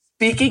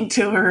speaking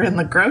to her in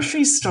the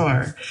grocery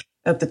store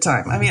at the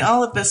time. I mean,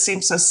 all of this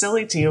seems so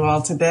silly to you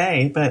all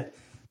today, but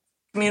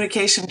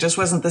communication just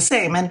wasn't the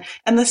same. And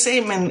the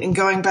same in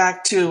going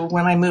back to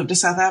when I moved to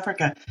South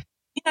Africa.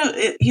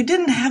 You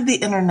didn't have the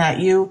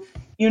internet. You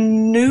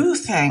knew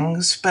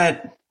things,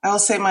 but I'll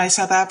say my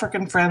South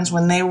African friends,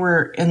 when they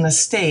were in the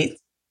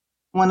States,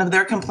 one of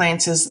their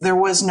complaints is there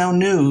was no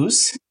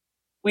news.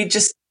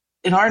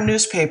 In our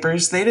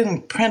newspapers, they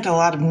didn't print a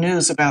lot of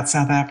news about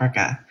South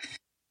Africa.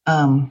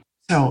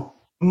 So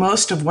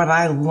most of what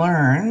I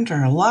learned,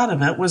 or a lot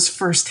of it, was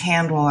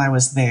firsthand while I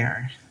was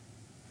there.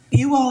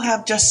 You all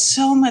have just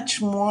so much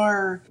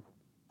more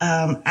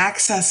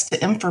access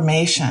to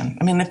information.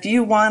 I mean, if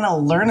you want to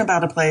learn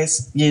about a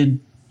place, you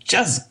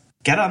just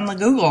get on the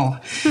Google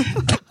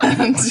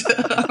and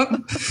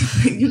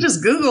you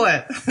just Google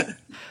it.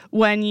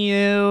 When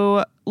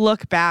you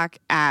look back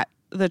at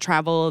the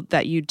travel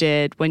that you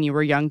did when you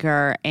were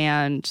younger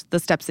and the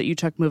steps that you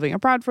took moving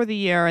abroad for the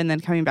year and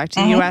then coming back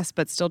to the U.S.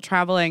 but still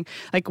traveling,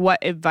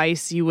 what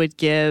advice you would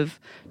give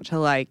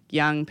to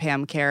young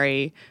Pam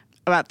Carey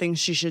about things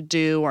she should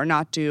do or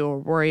not do or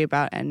worry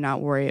about and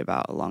not worry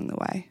about along the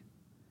way?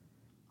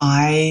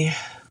 I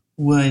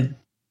would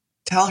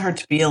tell her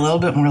to be a little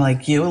bit more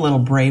like you, a little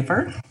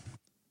braver,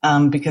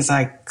 because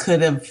I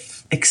could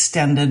have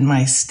extended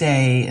my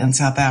stay in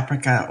South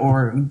Africa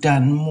or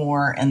done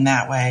more in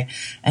that way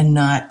and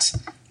not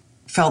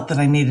felt that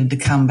I needed to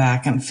come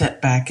back and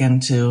fit back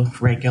into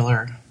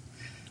regular,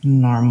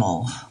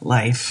 normal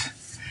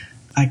life,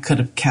 I could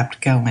have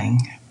kept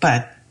going.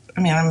 But,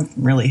 I mean, I'm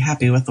really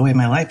happy with the way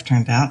my life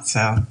turned out,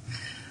 so.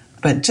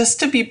 But just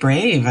to be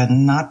brave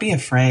and not be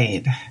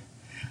afraid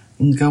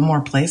and go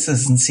more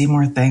places and see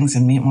more things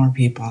and meet more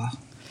people.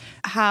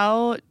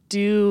 How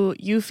do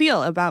you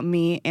feel about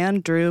me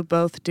and Drew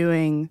both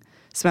doing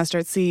Semester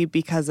at Sea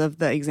because of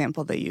the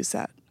example that you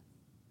set?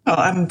 Well,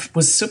 I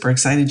was super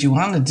excited you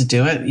wanted to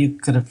do it. You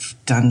could have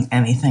done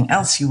anything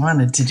else you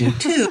wanted to do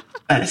too.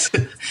 But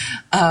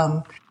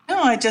no,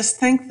 I just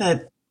think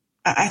that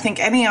I think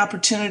any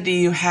opportunity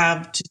you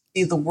have to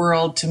see the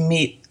world, to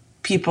meet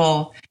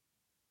people,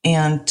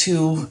 and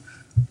to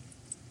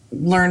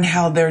learn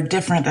how they're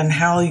different and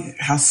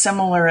how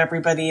similar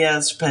everybody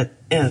is, but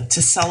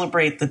to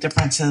celebrate the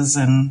differences.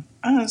 And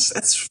I'm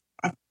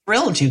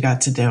thrilled you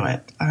got to do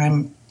it.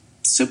 I'm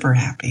super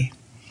happy.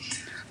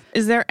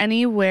 Is there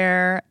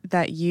anywhere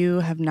that you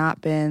have not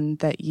been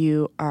that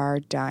you are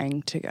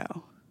dying to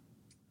go?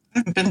 I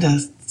haven't been to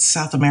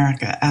South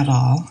America at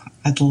all.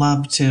 I'd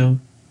love to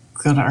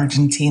go to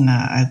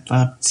Argentina. I'd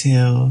love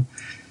to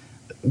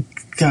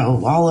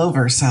go all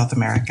over South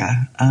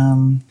America.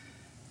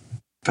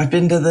 I've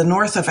been to the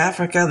north of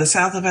Africa, the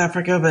south of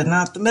Africa, but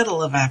not the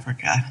middle of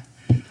Africa.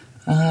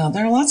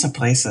 There are lots of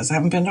places. I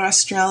haven't been to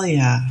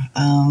Australia.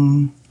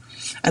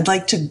 I'd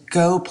like to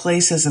go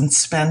places and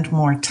spend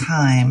more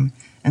time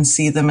and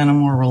see them in a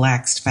more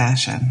relaxed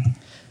fashion.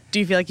 Do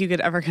you feel like you could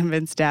ever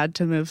convince Dad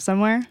to move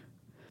somewhere?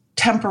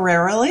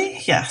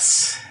 Temporarily,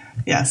 yes.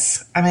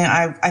 Yes. I mean,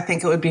 I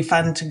think it would be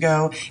fun to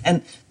go.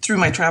 And through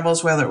my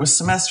travels, whether it was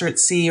Semester at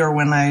Sea or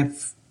when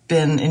I've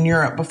been in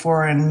Europe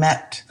before and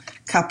met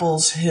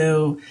couples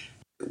who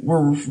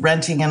were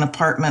renting an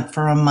apartment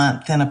for a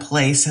month in a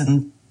place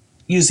and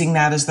using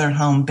that as their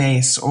home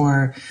base.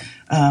 Or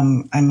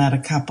I met a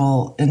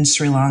couple in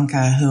Sri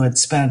Lanka who had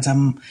spent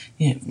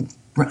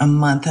a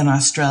month in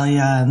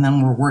Australia and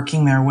then were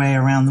working their way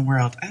around the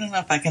world. I don't know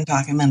if I can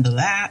talk him into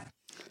that,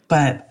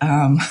 but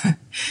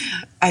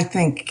I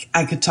think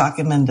I could talk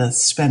him into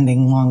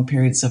spending long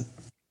periods of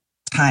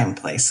time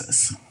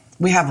places.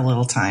 We have a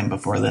little time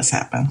before this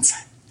happens.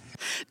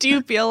 Do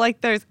you feel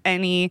like there's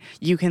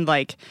you can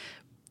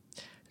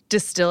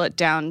distill it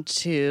down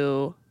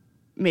to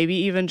maybe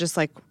even just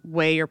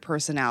way your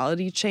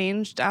personality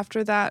changed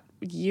after that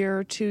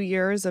year, 2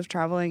 years of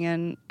traveling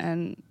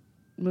and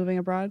moving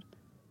abroad?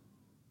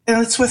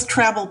 And it's with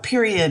travel,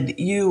 period.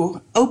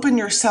 You open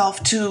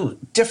yourself to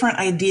different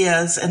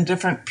ideas and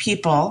different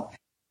people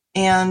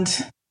and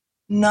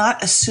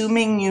not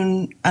assuming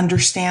you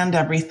understand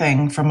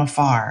everything from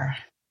afar.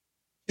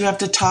 You have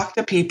to talk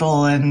to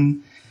people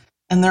and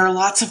there are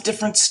lots of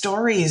different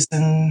stories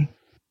and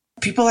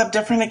people have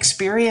different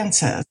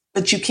experiences,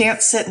 but you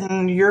can't sit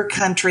in your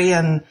country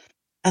and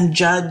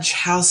judge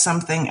how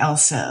something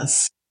else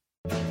is.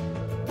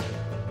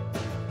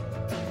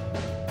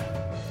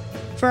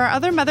 For our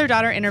other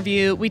mother-daughter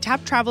interview, we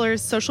tapped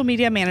Traveler's social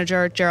media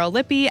manager, Gerald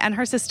Lippy, and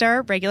her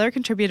sister, regular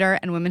contributor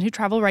and Women Who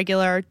Travel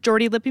regular,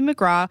 Jordy Lippy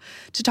McGraw,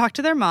 to talk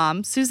to their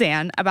mom,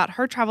 Suzanne, about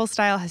her travel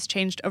style has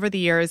changed over the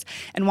years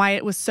and why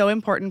it was so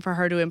important for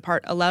her to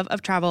impart a love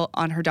of travel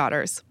on her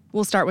daughters.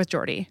 We'll start with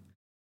Jordy.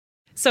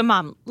 So,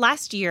 Mom,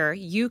 last year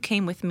you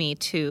came with me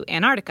to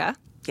Antarctica.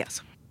 Yes.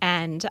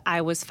 And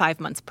I was 5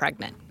 months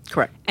pregnant.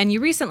 Correct. And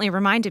you recently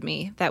reminded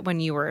me that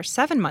when you were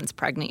 7 months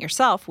pregnant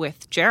yourself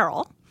with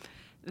Gerald,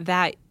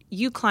 that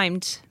you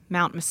climbed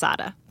Mount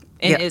Masada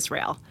in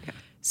Israel. Yeah.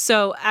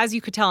 So as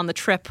you could tell on the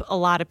trip, a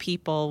lot of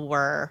people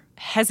were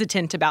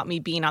hesitant about me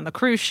being on the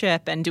cruise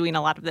ship and doing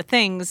a lot of the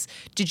things.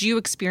 Did you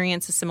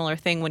experience a similar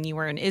thing when you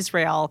were in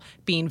Israel,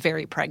 being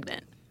very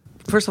pregnant?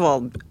 First of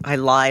all, I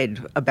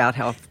lied about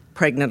how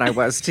pregnant I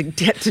was to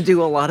get to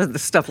do a lot of the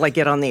stuff, like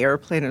get on the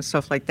airplane and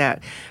stuff like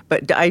that.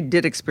 But I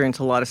did experience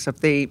a lot of stuff.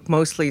 They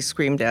mostly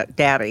screamed at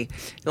Daddy,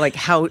 like,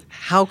 how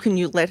can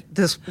you let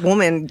this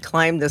woman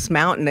climb this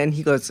mountain? And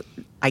he goes,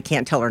 I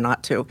can't tell her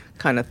not to,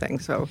 kind of thing.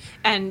 So,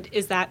 and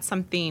is that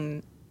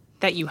something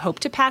that you hope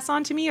to pass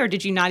on to me, or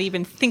did you not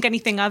even think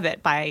anything of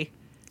it by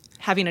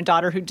having a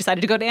daughter who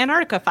decided to go to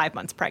Antarctica 5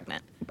 months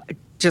pregnant?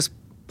 Just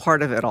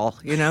part of it all,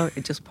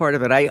 just part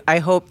of it. I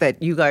hope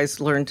that you guys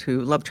learn to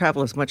love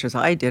travel as much as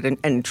I did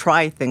and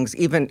try things,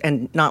 even,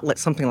 and not let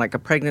something like a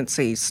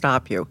pregnancy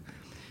stop you.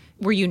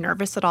 Were you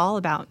nervous at all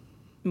about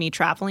me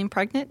traveling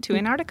pregnant to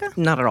Antarctica?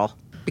 Not at all,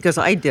 because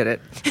I did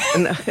it.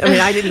 And,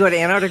 I didn't go to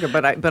Antarctica,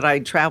 but I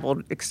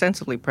traveled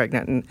extensively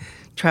pregnant and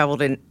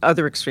traveled in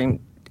other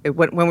extreme.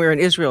 When we were in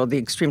Israel, the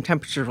extreme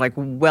temperatures were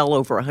well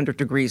over 100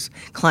 degrees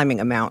climbing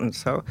a mountain.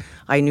 So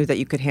I knew that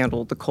you could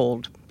handle the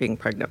cold being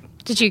pregnant.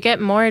 Did you get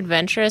more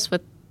adventurous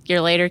with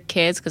your later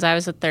kids? Because I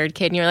was the third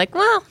kid, and you were like,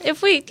 well,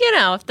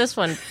 if this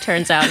one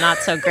turns out not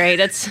so great,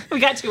 it's we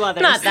got 2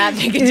 others. Not that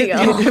big a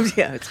deal.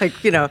 Yeah, it's like,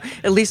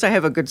 at least I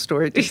have a good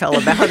story to tell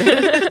about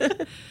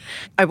it.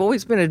 I've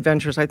always been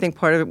adventurous. I think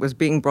part of it was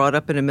being brought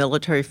up in a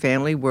military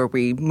family where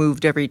we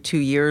moved every 2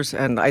 years,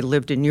 and I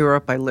lived in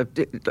Europe. I lived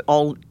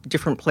all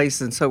different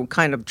places, and so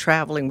kind of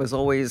traveling was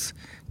always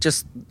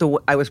just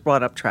I was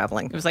brought up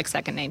traveling. It was like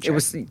second nature.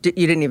 You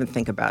didn't even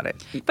think about it.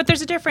 But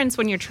there's a difference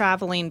when you're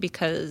traveling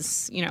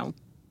because,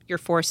 you're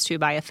forced to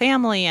by a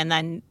family, and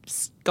then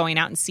going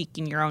out and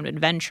seeking your own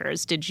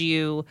adventures.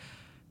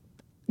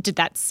 Did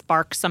that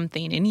spark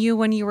something in you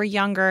when you were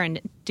younger?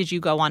 And did you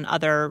go on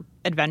other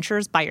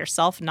adventures by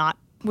yourself, not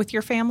with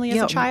your family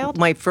as a child?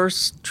 My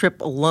first trip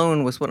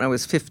alone was when I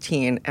was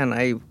 15, and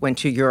I went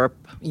to Europe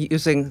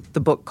using the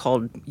book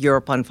called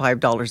Europe on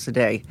 $5 a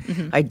Day.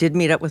 Mm-hmm. I did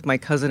meet up with my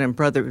cousin and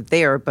brother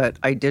there, but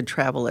I did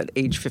travel at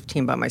age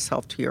 15 by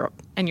myself to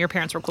Europe. And your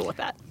parents were cool with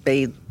that?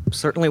 They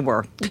certainly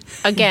were.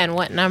 Again,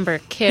 what number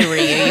kid were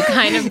you? You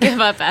kind of give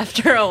up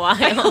after a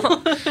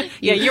while.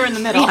 Yeah, you're in the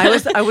middle.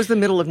 I was the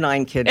middle of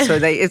 9 kids, so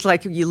it's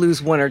like you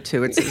lose 1 or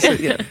 2.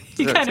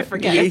 You kind of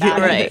forget that.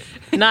 Right.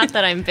 Not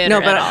that I'm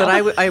bitter at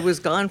all. But I was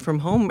gone from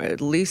home at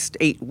least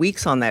 8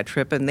 weeks on that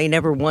trip, and they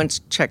never once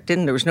checked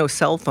in. There was no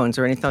cell phones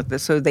or anything like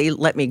this, so they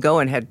let me go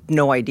and had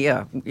no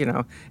idea,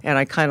 And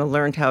I kind of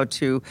learned how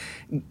to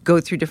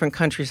go through different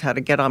countries, how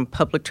to get on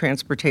public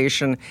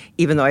transportation,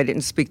 even though I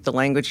didn't speak the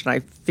language, and I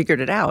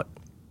figured it out.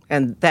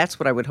 And that's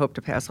what I would hope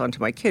to pass on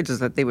to my kids, is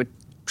that they would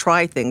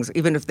try things,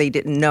 even if they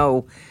didn't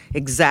know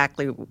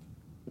exactly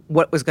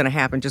what was going to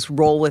happen. Just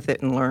roll with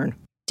it and learn.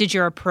 Did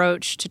your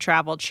approach to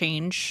travel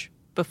change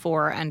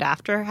before and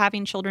after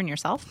having children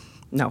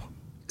yourself? No.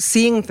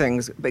 Seeing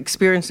things,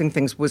 experiencing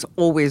things was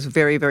always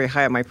very, very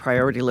high on my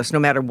priority list, no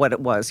matter what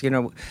it was,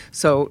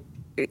 So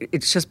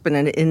it's just been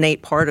an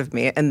innate part of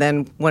me. And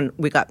then when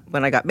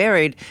I got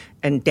married,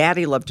 and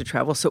Daddy loved to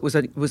travel, so it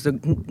was a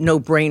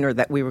no-brainer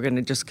that we were going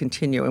to just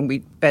continue.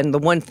 And the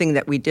one thing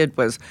that we did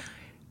was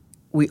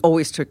we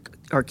always took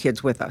our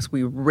kids with us.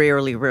 We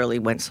rarely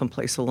went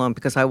someplace alone,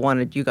 because I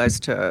wanted you guys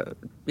to,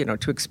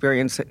 to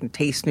experience it and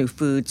taste new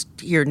foods,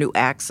 hear new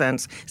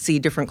accents, see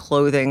different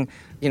clothing,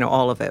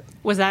 all of it.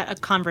 Was that a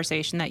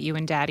conversation that you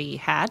and Daddy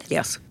had?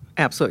 Yes,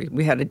 absolutely.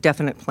 We had a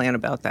definite plan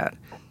about that.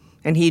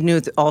 And he knew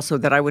also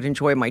that I would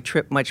enjoy my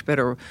trip much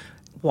better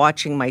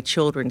watching my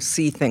children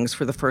see things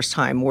for the first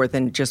time more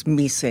than just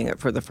me seeing it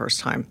for the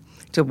first time.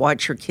 To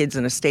watch your kids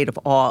in a state of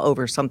awe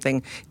over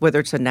something, whether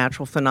it's a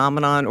natural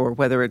phenomenon or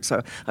whether it's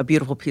a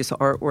beautiful piece of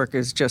artwork,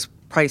 is just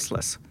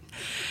priceless.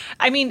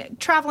 I mean,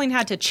 traveling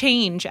had to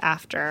change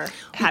after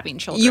having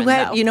children.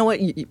 You know what?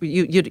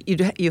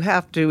 You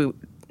have to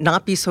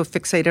not be so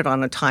fixated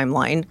on a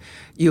timeline.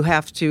 You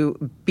have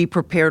to be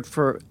prepared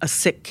for a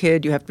sick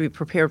kid. You have to be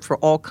prepared for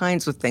all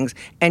kinds of things.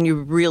 And you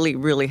really,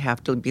 really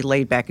have to be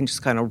laid back and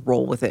just kind of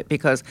roll with it.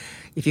 Because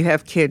if you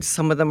have kids,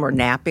 some of them are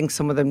napping,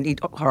 some of them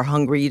are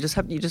hungry. You just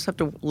have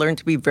to learn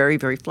to be very,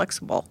 very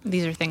flexible.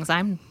 These are things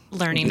I'm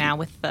learning now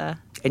with a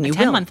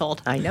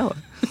 10-month-old. I know.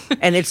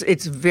 And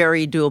it's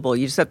very doable.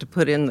 You just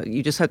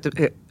have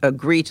to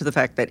agree to the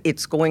fact that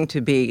it's going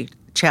to be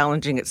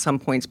challenging at some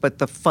points, but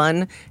the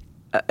fun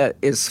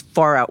is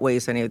far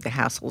outweighs any of the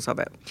hassles of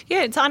it.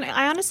 Yeah,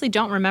 I honestly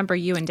don't remember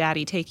you and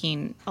Daddy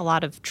taking a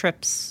lot of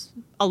trips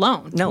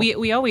alone. No,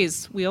 we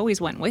always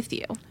went with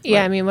you.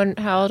 Yeah, I mean,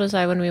 how old was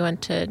I when we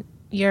went to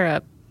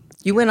Europe?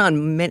 You went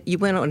on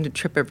a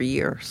trip every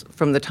year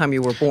from the time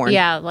you were born.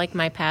 Yeah, like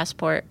my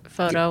passport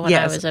photo when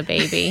I was a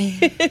baby.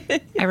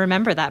 I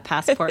remember that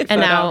passport photo. And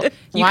now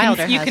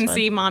Wilder you can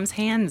see Mom's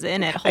hands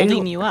in it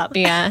holding you up.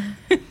 Yeah.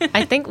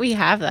 I think we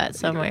have that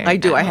somewhere. I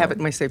do. I have it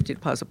in my safety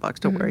deposit box.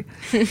 Don't worry.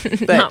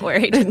 But, not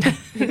worried.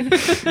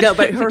 No,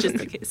 but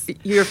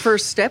your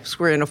first steps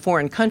were in a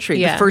foreign country.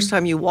 Yeah. The first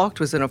time you walked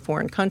was in a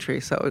foreign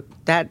country. So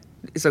that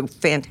is a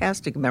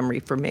fantastic memory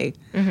for me.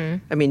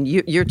 Mm-hmm. I mean,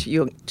 you're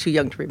too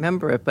young to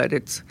remember it, but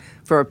it's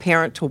for a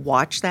parent to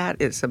watch that,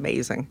 it's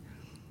amazing.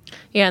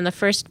 Yeah, and the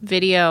first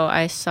video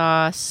I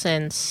saw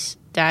since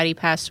Daddy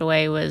passed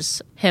away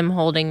was him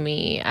holding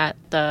me at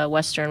the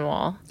Western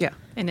Wall. Yeah.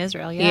 In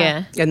Israel,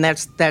 yeah. And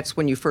that's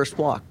when you first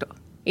walked.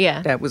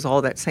 Yeah. That was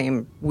all that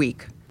same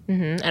week.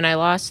 Mm-hmm. And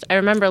I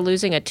remember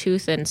losing a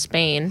tooth in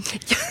Spain.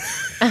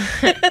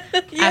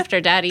 After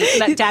Daddy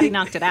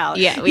knocked it out.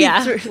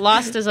 Yeah.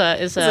 Lost is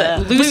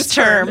a loose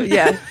term.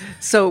 Yeah.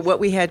 So what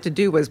we had to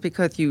do was,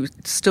 because you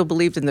still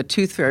believed in the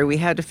tooth fairy, we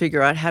had to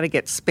figure out how to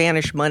get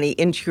Spanish money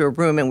into your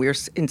room, and we were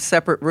in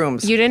separate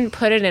rooms. You didn't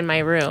put it in my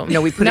room. No,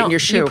 we put it in your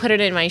shoe. You put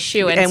it in my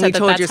shoe and said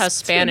that's how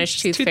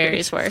Spanish tooth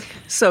fairies work.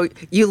 So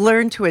you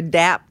learn to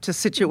adapt to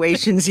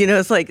situations.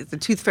 It's like the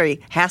tooth fairy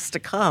has to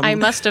come. I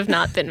must have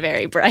not been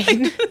very bright.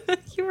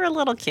 You were a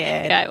little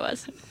kid. Yeah, I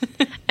was.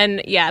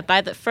 And yeah,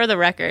 for the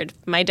record,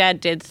 my dad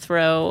did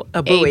throw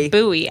a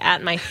buoy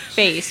at my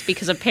face,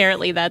 because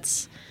apparently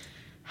that's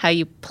how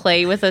you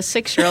play with a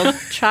 6-year-old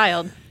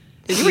child.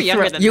 You were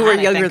younger than that. You were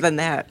younger than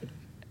that.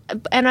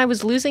 And I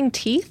was losing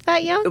teeth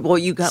that young? Well,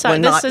 you got so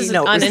one. This is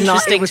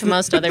uninteresting to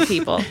most other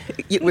people.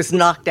 It was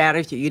knocked out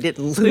of you. You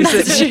didn't lose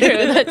That's it.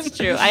 true. That's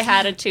true. I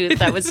had a tooth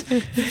that was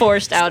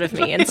forced out of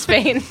me in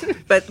Spain.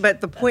 But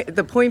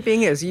the point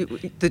being is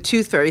the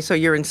tooth fairy. So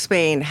you're in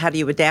Spain. How do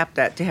you adapt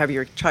that to have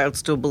your child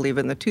still believe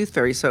in the tooth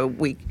fairy? So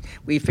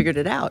we figured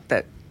it out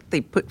that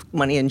they put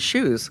money in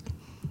shoes.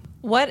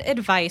 What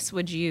advice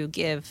would you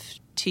give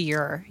to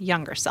your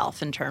younger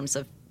self in terms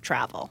of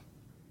travel?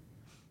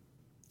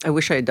 I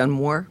wish I had done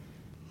more,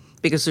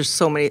 because there's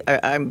so many.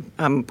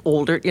 I'm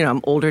older. I'm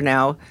older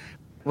now.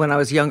 When I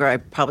was younger, I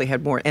probably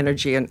had more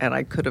energy, and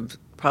I could have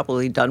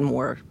probably done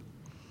more.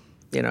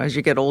 As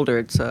you get older,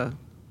 it's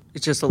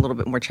just a little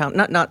bit more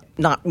challenging.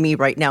 Not me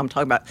right now. I'm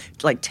talking about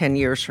like 10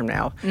 years from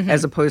now,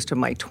 as opposed to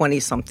my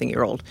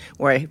 20-something-year-old,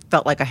 where I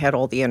felt like I had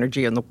all the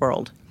energy in the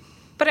world.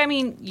 But I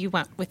mean, you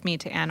went with me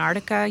to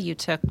Antarctica. You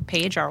took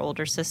Paige, our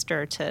older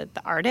sister, to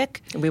the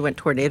Arctic. We went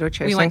tornado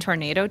chasing.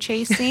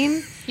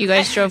 You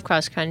guys drove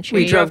cross country.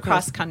 We drove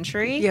cross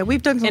country. Yeah,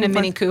 we've done some in a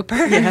Mini Cooper.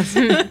 Yes.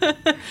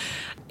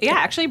 Yeah,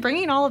 actually,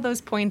 bringing all of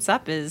those points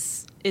up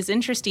is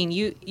interesting.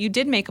 You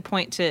did make a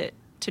point to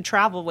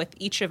travel with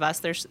each of us.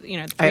 There's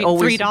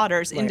three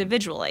daughters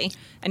individually,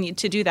 and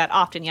to do that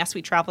often. Yes,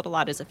 we traveled a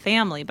lot as a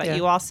family, but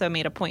you also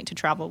made a point to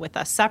travel with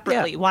us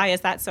separately. Why is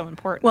that so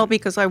important? Well,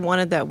 because I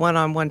wanted that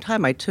one-on-one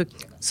time.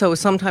 So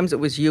sometimes it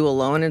was you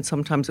alone, and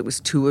sometimes it was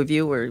two of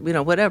you, or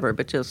whatever.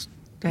 But just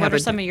what are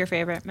some of your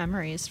favorite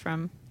memories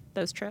from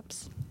those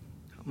trips?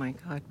 Oh my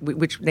God!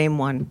 Name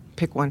one?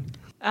 Pick one.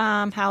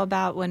 How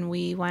about when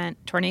we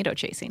went tornado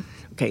chasing?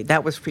 Okay,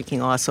 that was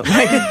freaking awesome.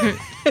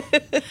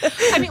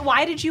 I mean,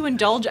 why did you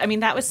indulge? I mean,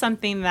 that was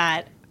something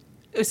that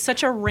it was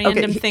such a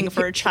random thing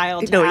for a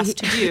child to ask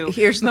to do.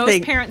 Here's the Most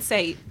thing. parents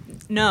say,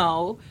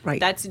 no,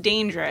 that's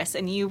dangerous.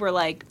 And you were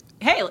like,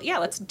 hey, yeah,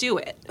 let's do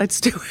it. Let's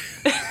do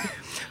it.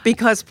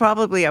 Because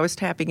probably I was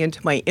tapping into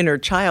my inner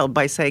child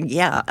by saying,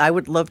 yeah, I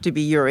would love to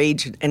be your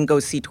age and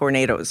go see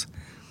tornadoes.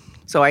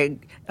 So I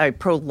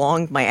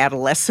prolonged my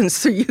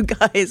adolescence through you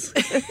guys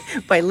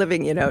by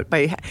living,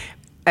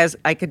 as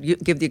I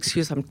could give the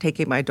excuse, I'm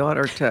taking my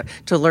daughter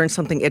to learn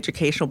something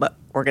educational, but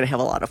we're going to have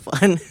a lot of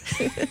fun.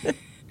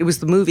 It was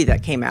the movie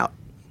that came out.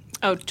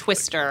 Oh,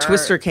 Twister.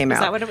 Twister came out.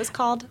 Is that what it was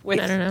called? I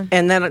don't know.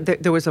 And then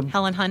there was a...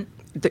 Helen Hunt?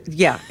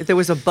 There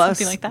was a bus.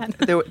 Something like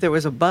that. There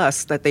was a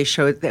bus that they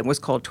showed that was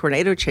called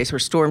Tornado Chaser,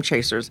 Storm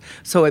Chasers.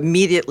 So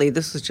immediately,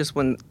 this was just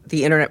when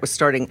the internet was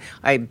starting,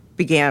 I'd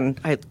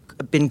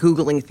been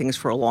Googling things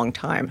for a long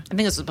time. I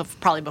think this was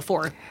probably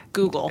before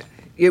Google.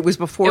 It was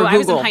before Google. I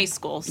was in high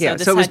school, so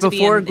this so it was had to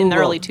before be in the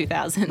early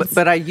 2000s.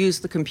 But I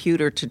used the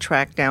computer to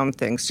track down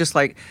things, just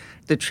like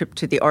the trip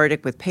to the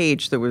Arctic with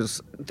Paige. There was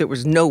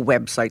no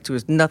websites. There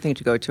was nothing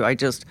to go to. I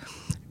just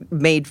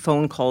made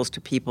phone calls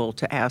to people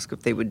to ask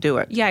if they would do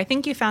it. Yeah, I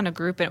think you found a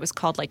group and it was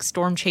called like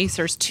Storm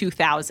Chasers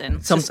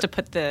 2000, just to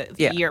put the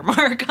year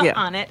mark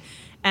on it.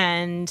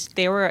 And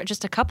they were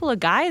just a couple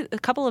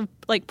of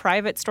like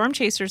private storm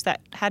chasers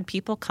that had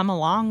people come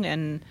along,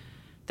 and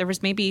there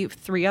was maybe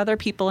 3 other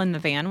people in the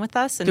van with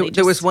us. And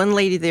there was one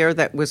lady there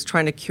that was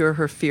trying to cure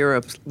her fear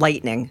of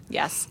lightning.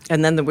 Yes.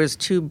 And then there was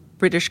 2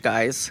 British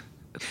guys.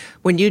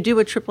 When you do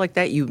a trip like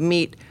that, you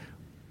meet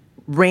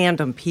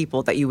random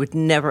people that you would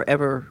never,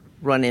 ever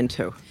run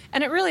into.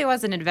 And it really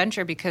was an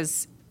adventure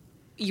because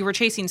you were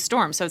chasing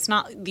storms. So it's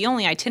not the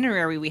only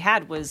itinerary we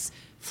had was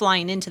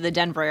flying into the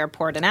Denver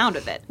airport and out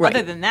of it. Right.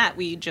 Other than that,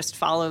 we just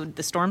followed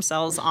the storm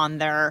cells on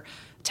their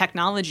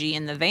technology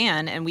in the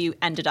van, and we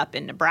ended up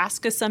in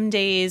Nebraska some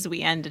days.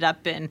 We ended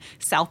up in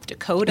South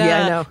Dakota.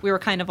 Yeah, I know. We were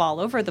kind of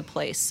all over the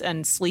place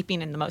and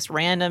sleeping in the most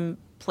random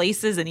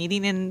places and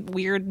eating in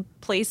weird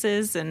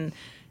places. And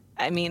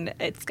I mean,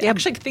 it's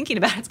actually thinking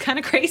about it, it's kind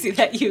of crazy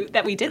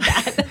that we did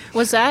that.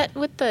 Was that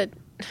with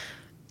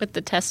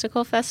the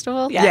testicle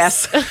festival?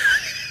 Yes.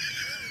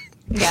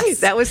 Yes.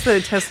 That was the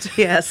test.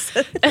 Yes.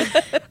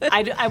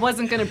 I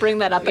wasn't going to bring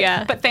that up,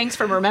 but thanks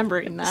for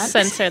remembering that.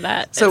 Censor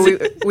that. So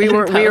we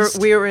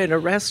were in a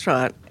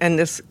restaurant, and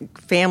this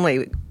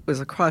family was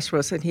across from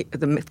us, and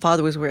the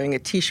father was wearing a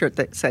T-shirt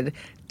that said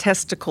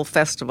 "Testicle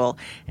Festival,"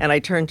 and I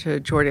turned to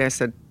Jordy. I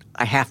said,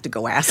 I have to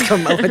go ask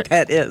him what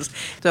that is.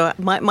 So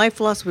my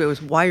philosophy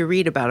was, why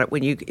read about it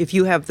if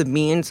you have the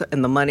means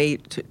and the money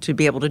to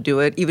be able to do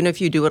it, even if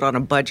you do it on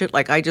a budget.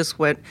 Like I just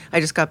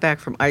got back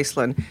from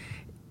Iceland.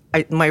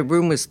 My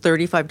room was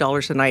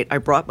 $35 a night. I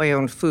brought my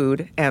own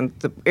food, and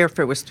the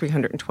airfare was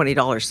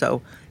 $320.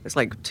 So it's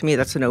like, to me,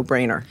 that's a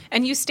no-brainer.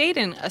 And you stayed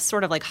in a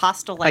sort of like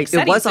hostel-like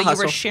setting, so you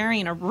were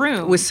sharing a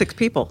room with 6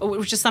 people,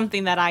 which is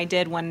something that I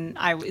did when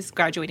I was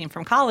graduating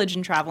from college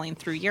and traveling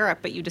through Europe.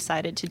 But you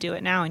decided to do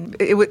it now, and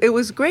it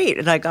was great,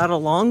 and I got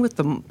along with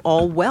them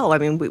all well. I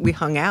mean, we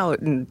hung out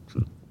and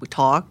we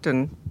talked,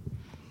 and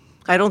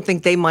I don't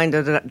think they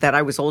minded that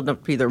I was old enough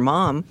to be their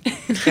mom.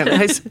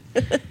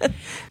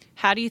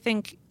 How do you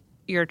think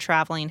your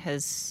traveling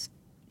has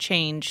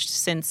changed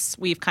since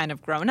we've kind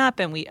of grown up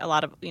and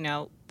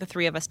the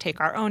three of us take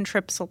our own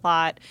trips a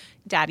lot.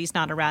 Daddy's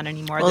not around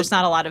anymore. Well, there's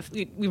not a lot of,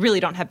 we really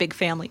don't have big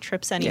family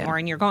trips anymore,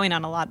 and you're going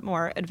on a lot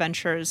more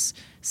adventures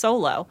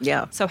solo.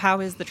 Yeah. So how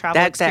has the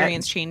travel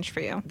experience changed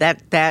for you?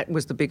 That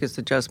was the biggest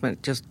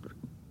adjustment, just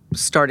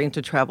starting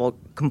to travel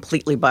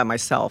completely by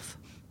myself.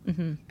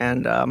 Mm-hmm.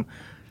 And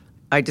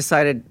I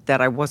decided that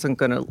I wasn't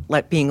going to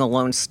let being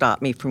alone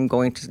stop me from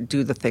going to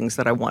do the things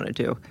that I want to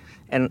do.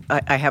 And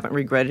I haven't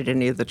regretted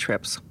any of the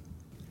trips.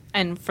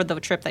 And for the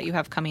trip that you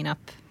have coming up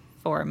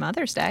for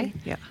Mother's Day,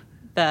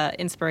 the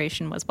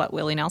inspiration was what,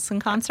 Willie Nelson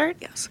concert?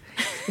 Yes.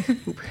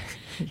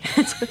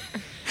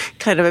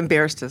 Kind of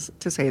embarrassed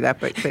to say that,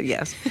 but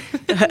yes.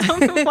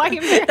 Why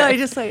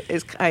embarrassed?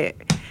 No,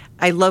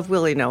 I love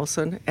Willie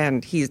Nelson,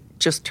 and he's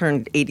just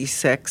turned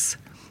 86.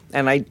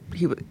 And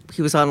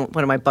he was on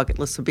one of my bucket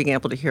lists of being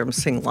able to hear him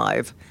sing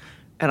live.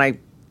 And I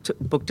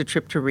booked a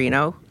trip to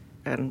Reno,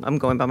 and I'm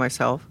going by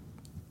myself.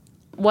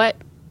 What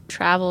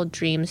travel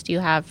dreams do you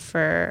have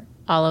for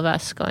all of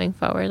us going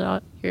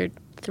forward, your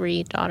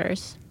 3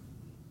 daughters?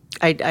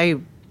 I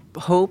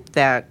hope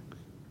that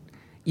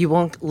you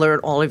won't learn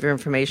all of your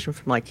information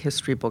from like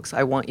history books.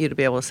 I want you to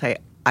be able to say,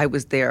 I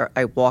was there,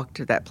 I walked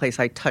to that place,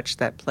 I touched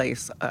that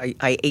place, I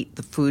ate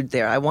the food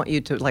there. I want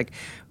you to like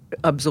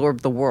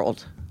absorb the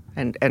world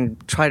and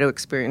try to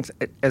experience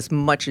it as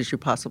much as you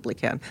possibly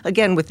can.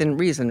 Again, within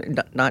reason,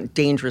 not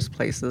dangerous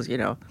places, you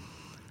know.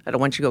 I don't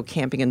want you to go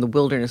camping in the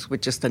wilderness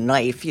with just a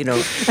knife, you know.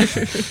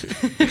 As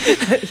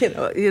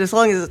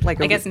long as it's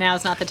like I guess now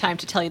is not the time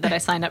to tell you that I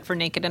signed up for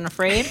Naked and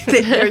Afraid.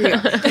 There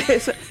you go.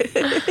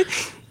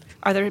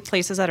 Are there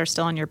places that are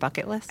still on your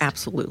bucket list?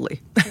 Absolutely.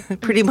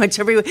 Pretty much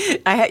everywhere.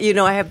 I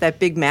have that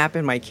big map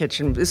in my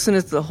kitchen. As soon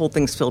as the whole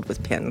thing's filled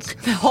with pins.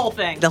 The whole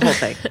thing. The whole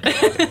thing.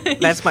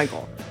 That's my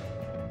goal.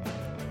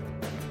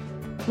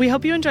 We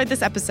hope you enjoyed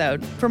this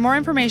episode. For more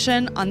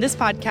information on this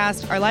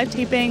podcast, our live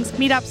tapings,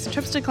 meetups,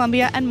 trips to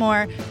Colombia, and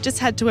more, just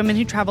head to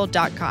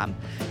womenwhotravel.com.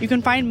 You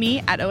can find me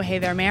at Oh Hey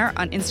There Mayor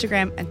on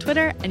Instagram and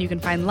Twitter, and you can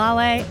find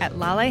Lale at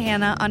Lale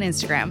Hannah on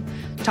Instagram.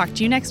 Talk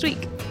to you next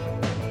week.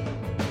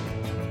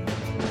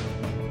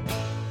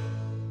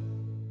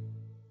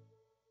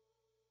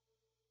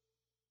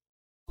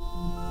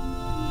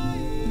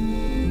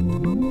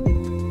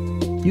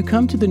 You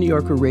come to the New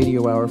Yorker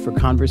Radio Hour for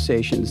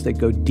conversations that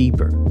go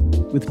deeper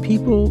with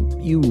people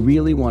you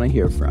really want to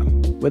hear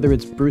from, whether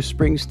it's Bruce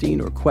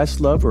Springsteen or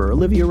Questlove or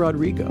Olivia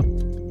Rodrigo,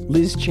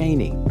 Liz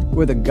Cheney,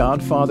 or the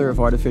godfather of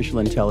artificial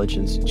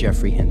intelligence,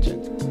 Geoffrey Hinton,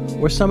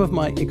 or some of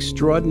my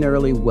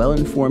extraordinarily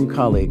well-informed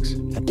colleagues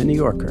at The New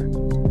Yorker.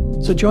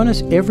 So join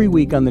us every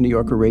week on the New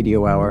Yorker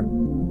Radio Hour,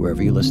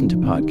 wherever you listen to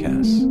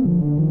podcasts.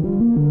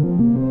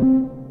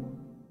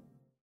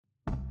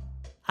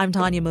 I'm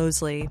Tanya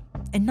Mosley.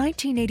 In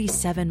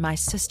 1987, my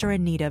sister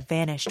Anita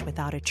vanished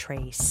without a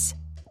trace.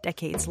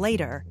 Decades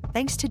later,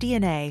 thanks to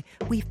DNA,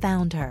 we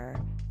found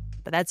her.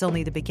 But that's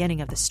only the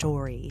beginning of the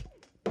story.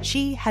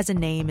 She Has a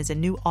Name is a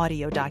new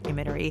audio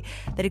documentary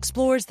that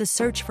explores the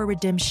search for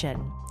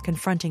redemption,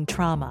 confronting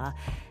trauma,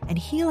 and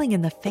healing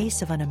in the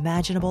face of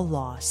unimaginable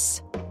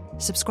loss.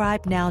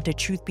 Subscribe now to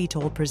Truth Be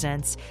Told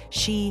presents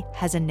She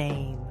Has a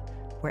Name,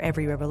 where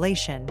every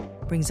revelation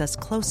brings us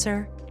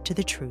closer to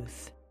the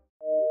truth.